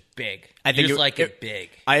 Just big. I think you just like it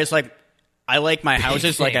big. I like my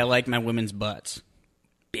houses like I like my women's butts.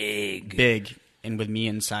 Big. And with me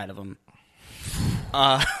inside of them.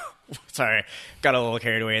 Sorry, got a little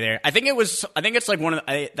carried away there. I think it's like one of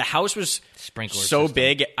the house was sprinkler so system.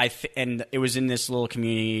 big. And it was in this little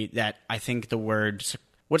community that I think the word,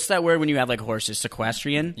 what's that word when you have like horses?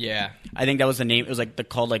 Sequestrian. Yeah, I think that was the name. It was like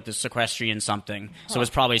called like the sequestrian something. So it was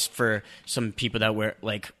probably for some people that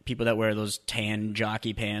wear those tan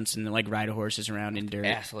jockey pants and like ride horses around in dirt.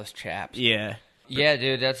 Assless chaps. Yeah. Yeah,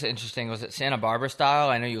 dude, that's interesting. Was it Santa Barbara style?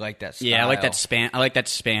 I know you like that style. Yeah, I like that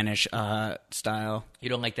Spanish style. You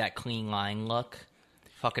don't like that clean line look?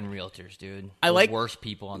 Fucking realtors, dude. I like worst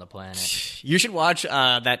people on the planet. You should watch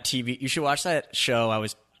that TV. You should watch that show.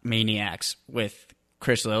 Maniacs with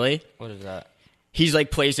Chris Lilly. What is that? He's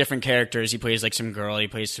like plays different characters. He plays like some girl. He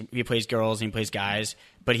plays girls and he plays guys.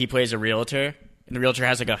 But he plays a realtor, and the realtor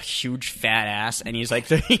has like a huge fat ass, and he's like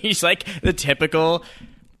the typical.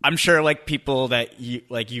 I'm sure, like, people that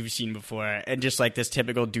you've seen before, and just, like, this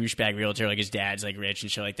typical douchebag realtor, like, his dad's, like, rich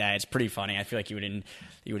and shit like that. It's pretty funny. I feel like you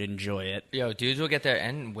would enjoy it. Yo, dudes will get their,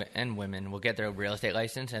 and women will get their real estate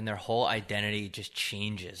license, and their whole identity just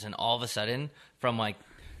changes. And all of a sudden, from, like,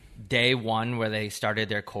 day 1 where they started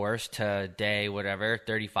their course to day whatever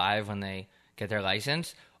 35 when they get their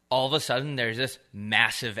license, all of a sudden there's this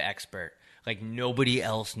massive expert. Like nobody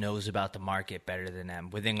else knows about the market better than them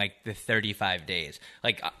within like the 35 days.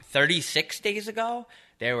 Like 36 days ago,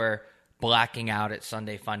 they were blacking out at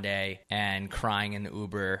Sunday Fun Day and crying in the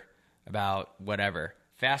Uber about whatever.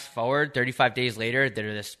 Fast forward 35 days later,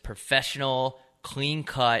 they're this professional,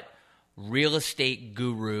 clean-cut real estate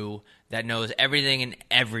guru that knows everything and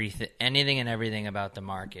anything and everything about the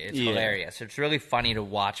market. It's hilarious. It's really funny to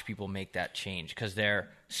watch people make that change because they're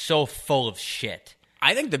so full of shit.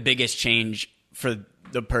 I think the biggest change for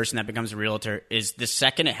the person that becomes a realtor is the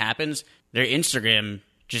second it happens, their Instagram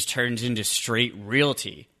just turns into straight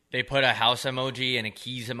realty. They put a house emoji and a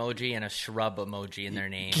keys emoji and a shrub emoji in their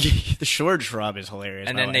name. The short shrub is hilarious.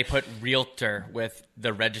 And then they put realtor with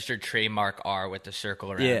the registered trademark R with the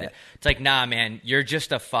circle around Yeah. it. It's like, nah, man, you're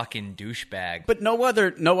just a fucking douchebag. But no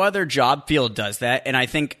other job field does that. And I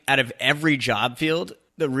think out of every job field,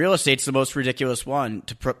 the real estate's the most ridiculous one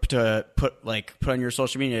to put on your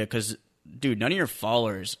social media because, dude, none of your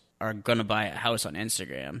followers are gonna buy a house on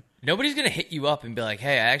Instagram. Nobody's gonna hit you up and be like,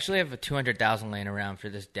 "Hey, I actually have a $200,000 laying around for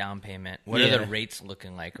this down payment. What are the rates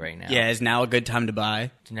looking like right now?" Yeah, is now a good time to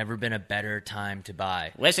buy? It's never been a better time to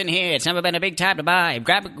buy. Listen here, it's never been a big time to buy.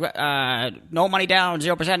 Grab no money down,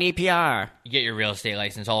 0% APR. You get your real estate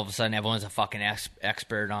license, all of a sudden everyone's a fucking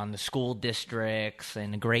expert on the school districts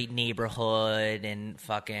and a great neighborhood and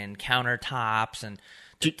fucking countertops and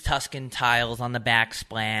the Tuscan tiles on the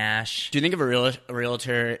backsplash. Do you think if a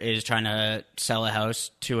realtor is trying to sell a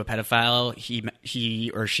house to a pedophile,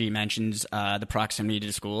 he or she mentions the proximity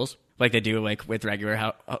to schools? Like they do like with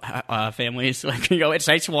regular families? Like, it's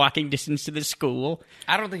nice walking distance to the school.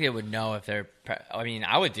 I don't think it would know if they're... I mean,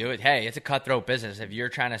 I would do it. Hey, it's a cutthroat business. If you're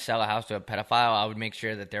trying to sell a house to a pedophile, I would make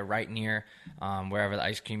sure that they're right near wherever the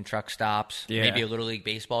ice cream truck stops. Yeah. Maybe a Little League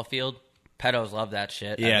baseball field. Pedos love that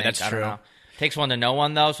shit. Yeah, that's I don't true. know. Takes one to know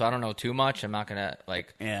one, though, so I don't know too much. I'm not going to,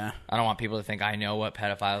 Yeah. I don't want people to think I know what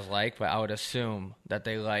pedophiles like, but I would assume that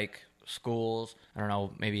they like schools, I don't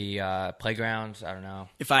know, maybe playgrounds, I don't know.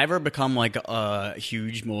 If I ever become like a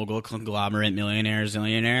huge mogul conglomerate millionaire,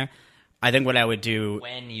 zillionaire, I think what I would do...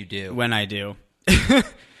 When I do.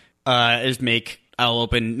 I'll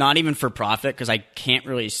open, not even for profit, because I can't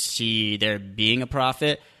really see there being a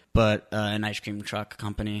profit, but an ice cream truck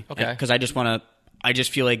company. Okay. Because I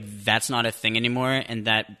just feel like that's not a thing anymore, and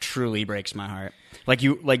that truly breaks my heart. Like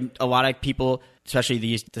a lot of people,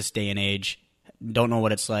 especially this day and age, don't know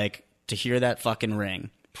what it's like to hear that fucking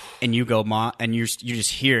ring, and you go, "Mom," and you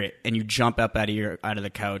just hear it, and you jump up out of the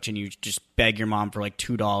couch, and you just beg your mom for like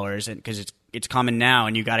 $2, and because it's coming now,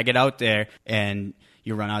 and you got to get out there, and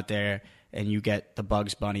you run out there, and you get the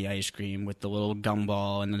Bugs Bunny ice cream with the little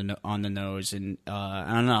gumball and on the nose, and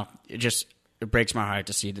I don't know, it breaks my heart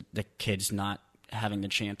to see the kids not having the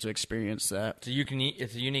chance to experience that. It's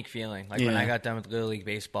a unique feeling. Like when I got done with Little League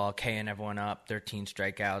Baseball, K-ing everyone up, 13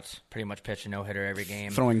 strikeouts, pretty much pitch a no-hitter every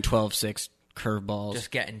game. Throwing 12-6 curveballs.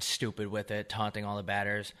 Just getting stupid with it, taunting all the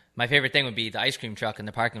batters. My favorite thing would be the ice cream truck in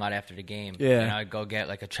the parking lot after the game. Yeah. And I'd go get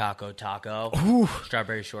like a Choco Taco,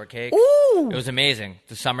 strawberry shortcake. Ooh. It was amazing.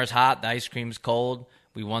 The summer's hot, the ice cream's cold.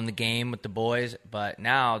 We won the game with the boys. But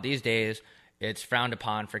now, these days, it's frowned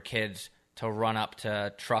upon for kids to run up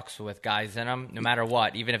to trucks with guys in them, no matter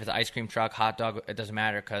what. Even if it's an ice cream truck, hot dog, it doesn't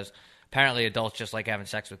matter because apparently adults just like having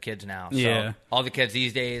sex with kids now. Yeah. So all the kids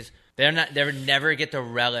these days, they never get to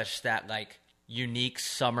relish that like unique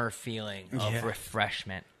summer feeling of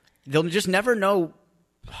refreshment. They'll just never know.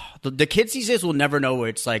 The kids these days will never know what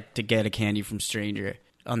it's like to get a candy from stranger.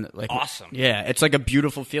 Awesome. Yeah, it's like a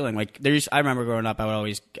beautiful feeling. Like I remember growing up, I would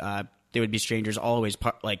always. There would be strangers always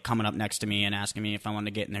coming up next to me and asking me if I wanted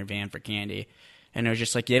to get in their van for candy, and it was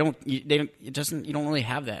just like you don't really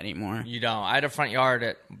have that anymore. You don't. I had a front yard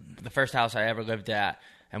at the first house I ever lived at,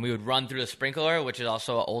 and we would run through the sprinkler, which is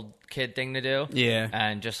also an old kid thing to do. Yeah,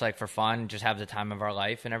 and just like for fun, just have the time of our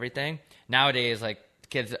life and everything. Nowadays, like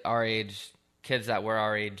kids that were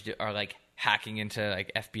our age are like hacking into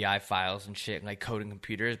like FBI files and shit and like coding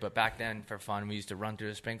computers. But back then, for fun, we used to run through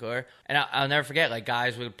the sprinkler. And I'll never forget, like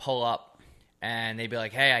guys would pull up and they'd be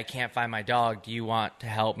like, "Hey, I can't find my dog. Do you want to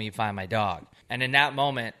help me find my dog?" And in that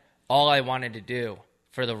moment, all I wanted to do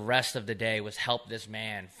for the rest of the day was help this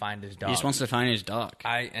man find his dog. He just wants to find his dog.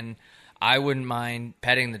 I wouldn't mind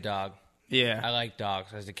petting the dog. Yeah. I liked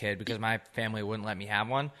dogs as a kid because my family wouldn't let me have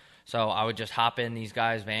one. So I would just hop in these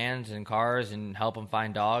guys' vans and cars and help them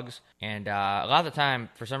find dogs. And a lot of the time,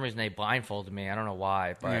 for some reason, they blindfolded me. I don't know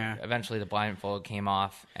why, but eventually the blindfold came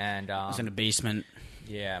off. And I was in a basement.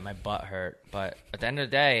 Yeah, my butt hurt. But at the end of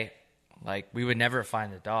the day, Like, we would never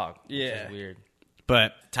find the dog. Which Yeah. is weird.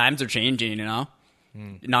 But times are changing, you know?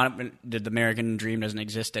 Not the American dream doesn't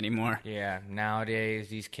exist anymore. Yeah, nowadays,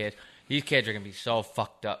 these kids are going to be so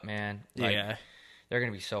fucked up, man. Like, Yeah. they're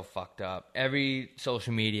going to be so fucked up. Every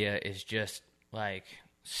social media is just, like,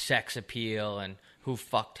 sex appeal and who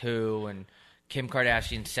fucked who and Kim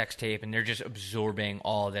Kardashian's sex tape, and they're just absorbing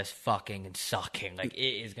all this fucking and sucking. Like,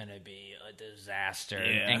 it is going to be a disaster.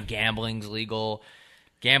 Yeah. And gambling's legal.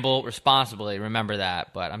 Gamble responsibly, remember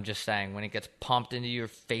that. But I'm just saying, when it gets pumped into your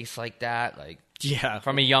face like that, like, Yeah.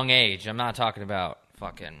 from a young age, I'm not talking about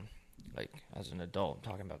fucking, like, as an adult.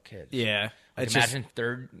 I'm talking about kids. Yeah. Like, It's imagine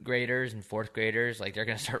third graders and fourth graders, like, they're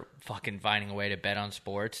going to start fucking finding a way to bet on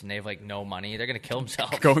sports, and they have, like, no money. They're going to kill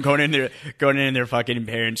themselves. going in their fucking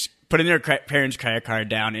parents, putting their parents' credit card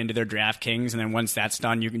down into their DraftKings, and then once that's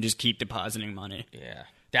done, you can just keep depositing money. Yeah.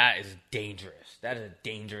 That is dangerous. That is a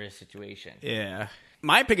dangerous situation. Yeah.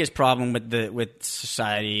 My biggest problem with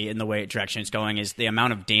society and the way direction it's going is the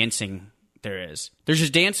amount of dancing there is. There's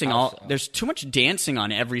just dancing There's too much dancing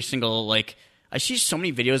on every single, like, I see so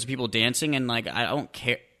many videos of people dancing, and, like, I don't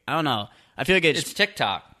care. I don't know. I feel like It's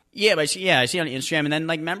TikTok. yeah, but I see it on Instagram, and then,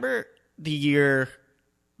 like, remember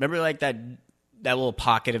like that little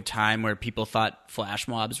pocket of time where people thought flash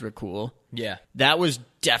mobs were cool? Yeah. That was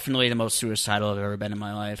definitely the most suicidal I've ever been in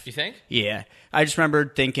my life. You think? Yeah. I just remember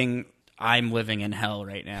thinking, I'm living in hell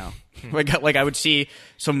right now. like I would see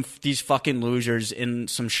these fucking losers in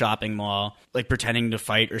some shopping mall, like, pretending to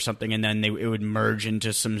fight or something, and then it would merge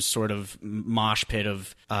into some sort of mosh pit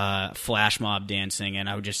of flash mob dancing, and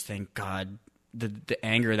I would just think, God, the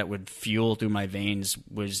anger that would fuel through my veins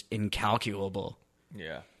was incalculable.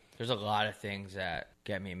 Yeah. There's a lot of things that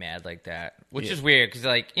get me mad like that, which is weird because,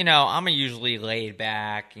 like, you know, I'm a usually laid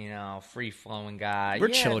back, you know, free-flowing guy. We're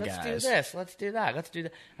chill let's guys. do this. Let's do that. Let's do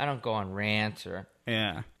that. I don't go on rants or...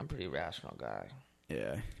 Yeah. I'm a pretty rational guy.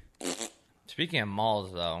 Yeah. Speaking of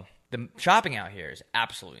malls, though, the shopping out here is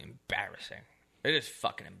absolutely embarrassing. It is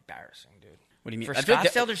fucking embarrassing, dude. What do you mean? For I feel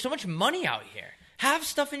like Scottsdale, there's so much money out here. Have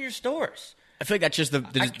stuff in your stores. I feel like that's just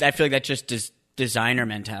I feel like that's just designer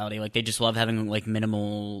mentality. Like, they just love having, like,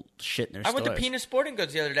 minimal shit in their I stores. went to Penis Sporting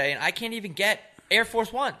Goods the other day, and I can't even get Air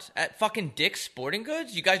Force Ones at fucking Dick's Sporting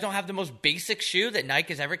Goods. You guys don't have the most basic shoe that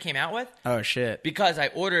Nike has ever came out with? Oh, shit. Because I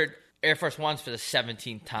ordered Air Force Ones for the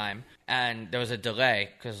 17th time, and there was a delay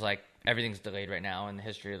because, like, everything's delayed right now in the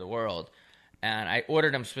history of the world. And I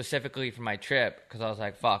ordered them specifically for my trip because I was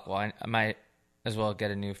like, fuck, well, I might as well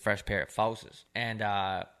get a new fresh pair of Fauces. And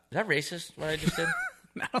is that racist, what I just did?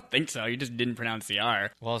 I don't think so. You just didn't pronounce the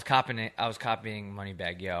R. Well, I was copying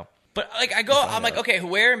Moneybag Yo. But, like, I'm like, okay,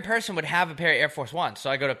 where in person would have a pair of Air Force Ones? So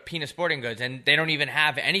I go to Penis Sporting Goods, and they don't even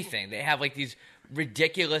have anything. They have, like, these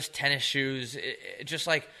ridiculous tennis shoes. Just,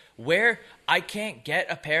 like, where I can't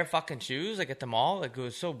get a pair of fucking shoes, like, at the mall. Like, it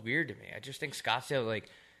was so weird to me. I just think Scottsdale, like,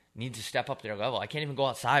 needs to step up their level. I can't even go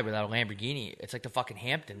outside without a Lamborghini. It's like the fucking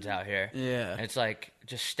Hamptons out here. Yeah. And it's like,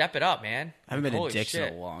 just step it up, man. I haven't been to Holy Dick's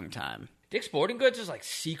shit. in a long time. Dick's Sporting Goods is, like,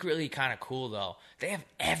 secretly kind of cool, though. They have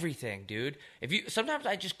everything, dude. Sometimes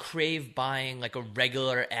I just crave buying, like, a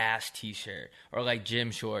regular ass T-shirt or, like,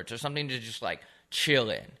 gym shorts or something to just, like, chill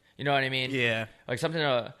in. You know what I mean? Yeah. Like something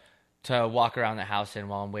to walk around the house in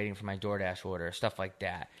while I'm waiting for my DoorDash order, stuff like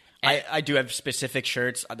that. And I do have specific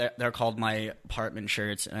shirts. They're called my apartment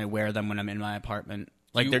shirts, and I wear them when I'm in my apartment.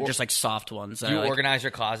 Like, they're just, like, soft ones. Do you organize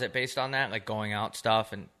your closet based on that, like going out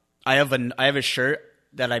stuff? And I have a shirt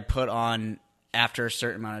that I put on after a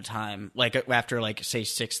certain amount of time, like after, like, say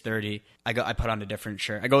 6:30. I put on a different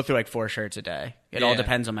shirt. I go through, like, 4 shirts a day. It all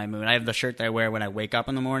depends on my mood. I have the shirt that I wear when I wake up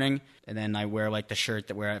in the morning, and then I wear, like, the shirt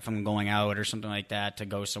that if I'm going out or something like that to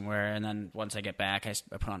go somewhere, and then once I get back, I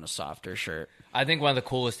put on a softer shirt. I think one of the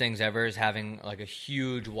coolest things ever is having, like, a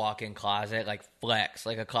huge walk-in closet, like Flex,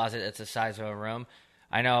 like a closet that's the size of a room.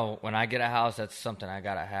 I know when I get a house, that's something I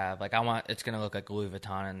gotta have. Like, it's gonna look like Louis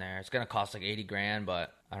Vuitton in there. It's gonna cost like $80,000,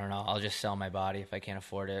 but I don't know. I'll just sell my body if I can't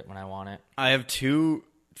afford it when I want it. I have 2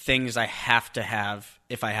 things I have to have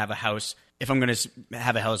if I have a house. If I'm gonna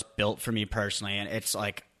have a house built for me personally, and it's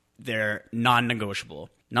like they're non-negotiable.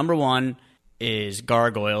 Number 1 is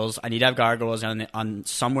gargoyles. I need to have gargoyles on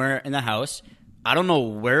somewhere in the house. I don't know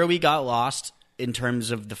where we got lost in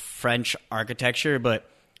terms of the French architecture, but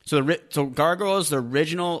so gargoyles, the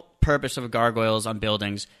original purpose of gargoyles on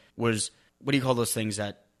buildings was, what do you call those things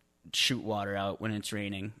that shoot water out when it's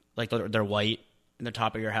raining? Like, they're white in the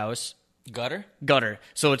top of your house. Gutter? Gutter.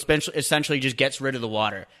 So it essentially just gets rid of the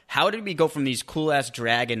water. How did we go from these cool-ass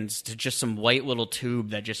dragons to just some white little tube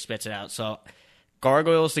that just spits it out? So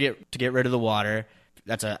gargoyles to get rid of the water.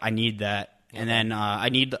 I need that. And then I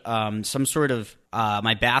need some sort of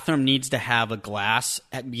my bathroom needs to have a glass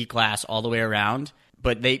all the way around.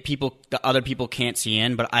 But the other people can't see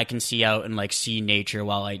in, but I can see out and like see nature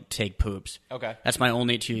while I take poops. Okay. That's my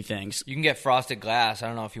only two things. You can get frosted glass. I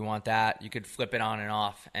don't know if you want that. You could flip it on and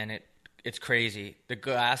off, and it's crazy. The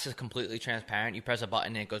glass is completely transparent. You press a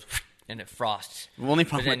button, and it goes and it frosts. The only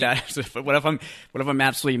problem with that is what if I'm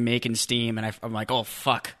absolutely making steam and I'm like, oh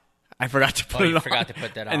fuck, I forgot to put it on. Forgot to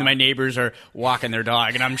put that on. And my neighbors are walking their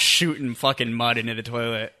dog, and I'm shooting fucking mud into the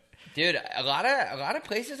toilet. Dude, a lot of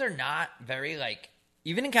places are not very like.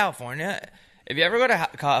 Even in California, if you ever go to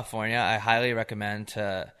California, I highly recommend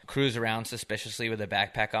to cruise around suspiciously with a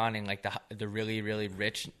backpack on in like the really, really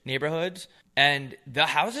rich neighborhoods. And the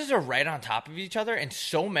houses are right on top of each other, and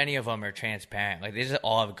so many of them are transparent. Like, they just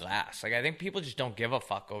all have glass. Like, I think people just don't give a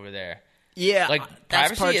fuck over there. Yeah. Like,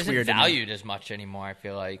 that's privacy isn't weird valued as much anymore, I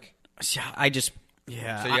feel like.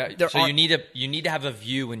 Yeah, So you need to have a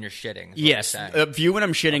view when you're shitting. Yes, a view when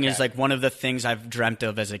I'm shitting is Okay. like one of the things I've dreamt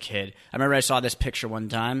of as a kid. I remember I saw this picture one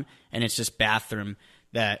time, and it's this bathroom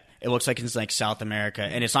that it looks like it's like South America,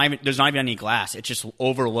 and there's not even any glass. It just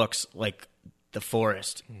overlooks like the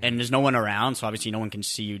forest, and there's no one around, so obviously no one can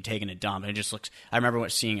see you taking a dump. And it just looks. I remember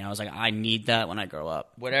seeing it. I was like, I need that when I grow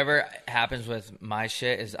up. Whatever happens with my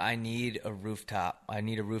shit is I need a rooftop. I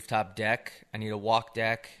need a rooftop deck. I need a walk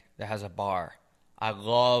deck that has a bar. I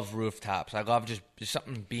love rooftops. I love just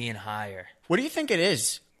something being higher. What do you think it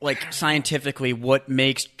is? Like, scientifically, what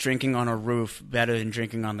makes drinking on a roof better than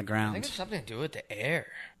drinking on the I ground? think it's something to do with the air.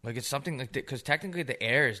 Like, it's something like because technically the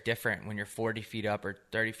air is different when you're 40 feet up or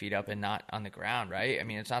 30 feet up and not on the ground, right? I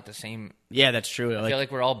mean, it's not the same. Yeah, that's true. I feel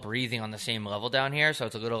like we're all breathing on the same level down here, so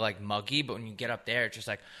it's a little like muggy. But when you get up there, it's just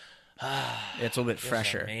like, it's a little bit this is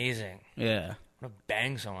fresher. amazing. Yeah. I'm gonna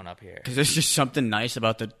bang someone up here. Because there's just something nice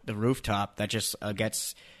about the rooftop that just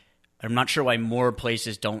gets... I'm not sure why more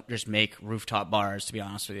places don't just make rooftop bars, to be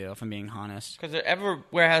honest with you, if I'm being honest. Because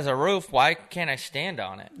everywhere has a roof. Why can't I stand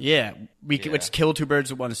on it? Yeah, let's kill two birds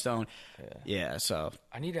with one stone. Yeah, so...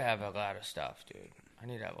 I need to have a lot of stuff, dude. I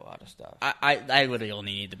need to have a lot of stustuff. I literally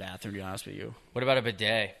only need the bathroom, to be honest with you. What about a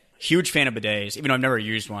bidet? Huge fan of bidets, even though I've never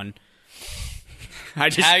used one. How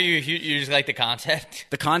you just like the concept?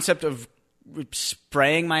 The concept of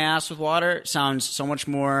spraying my ass with water sounds so much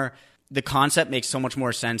more... The concept makes so much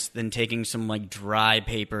more sense than taking some like dry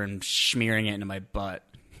paper and smearing it into my butt.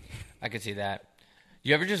 I could see that.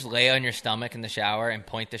 You ever just lay on your stomach in the shower and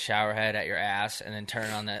point the shower head at your ass and then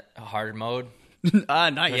turn on the hard mode?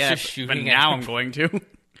 Not yet, but now I'm going to.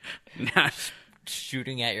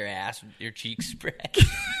 Shooting at your ass with your cheeks spread. I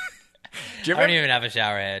ever... don't even have a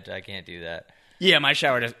shower head. I can't do that. Yeah, my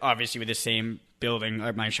shower does, obviously with the same building,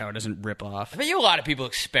 my shower doesn't rip off. I bet you a lot of people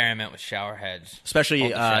experiment with shower heads. Especially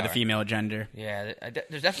the female gender. Yeah,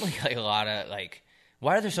 there's definitely like a lot of like,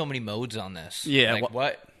 why are there so many modes on this? Yeah. Like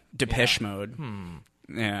what? Depeche Mode.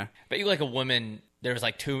 Yeah. Bet you like a woman, there was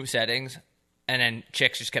like 2 settings, and then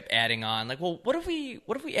chicks just kept adding on. Like, well, what if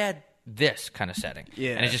we add this kind of setting?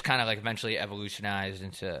 Yeah. And it just kind of like eventually evolutionized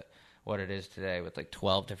into what it is today with like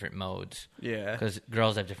 12 different modes. Yeah. Because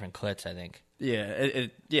girls have different clits, I think. Yeah,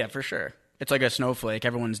 yeah, for sure. It's like a snowflake.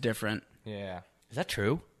 Everyone's different. Yeah. Is that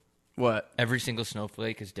true? What? Every single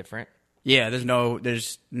snowflake is different? Yeah, there's no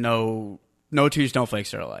 2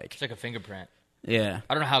 snowflakes are alike. It's like a fingerprint. Yeah.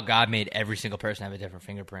 I don't know how God made every single person have a different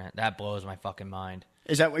fingerprint. That blows my fucking mind.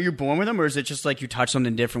 Is that what you're born with them, or is it just like you touch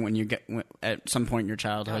something different when you get at some point in your No,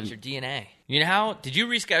 childhood? it's your DNA. You know how? Did you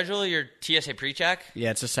reschedule your TSA pre-check? Yeah,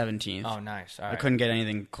 it's the 17th. Oh, nice. All right. I couldn't get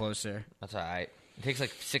anything closer. That's all right. It takes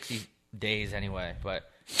like 60 days anyway. But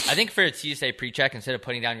I think for a TSA pre-check, instead of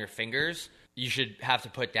putting down your fingers, you should have to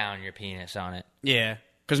put down your penis on it. Yeah,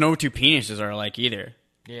 because no 2 penises are alike either.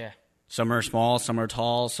 Yeah. Some are small, some are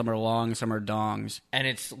tall, some are long, some are dongs. And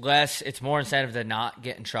it's more incentive to not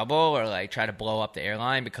get in trouble or like try to blow up the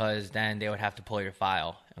airline, because then they would have to pull your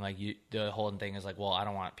file. And like the whole thing is like, well, I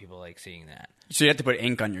don't want people like seeing that. So you have to put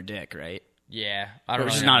ink on your dick, right? Yeah. I don't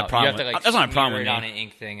know. Which is not a problem. You have to like That's not a problem smear with it me. on an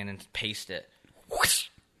ink thing and then paste it.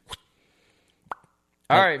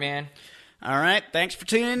 All right, man. All right, thanks for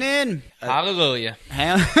tuning in. Hallelujah.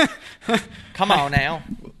 Come on now.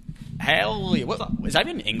 Hallelujah. What, is that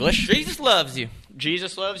in English? Jesus loves you.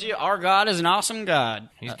 Jesus loves you. Our God is an awesome God.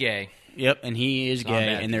 He's gay. Yep, and he is not gay,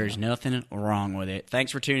 bad, and there's nothing wrong with it.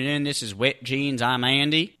 Thanks for tuning in. This is Wet Jeans. I'm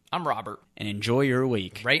Andy. I'm Robert. And enjoy your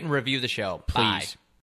week. Rate and review the show. Please. Bye.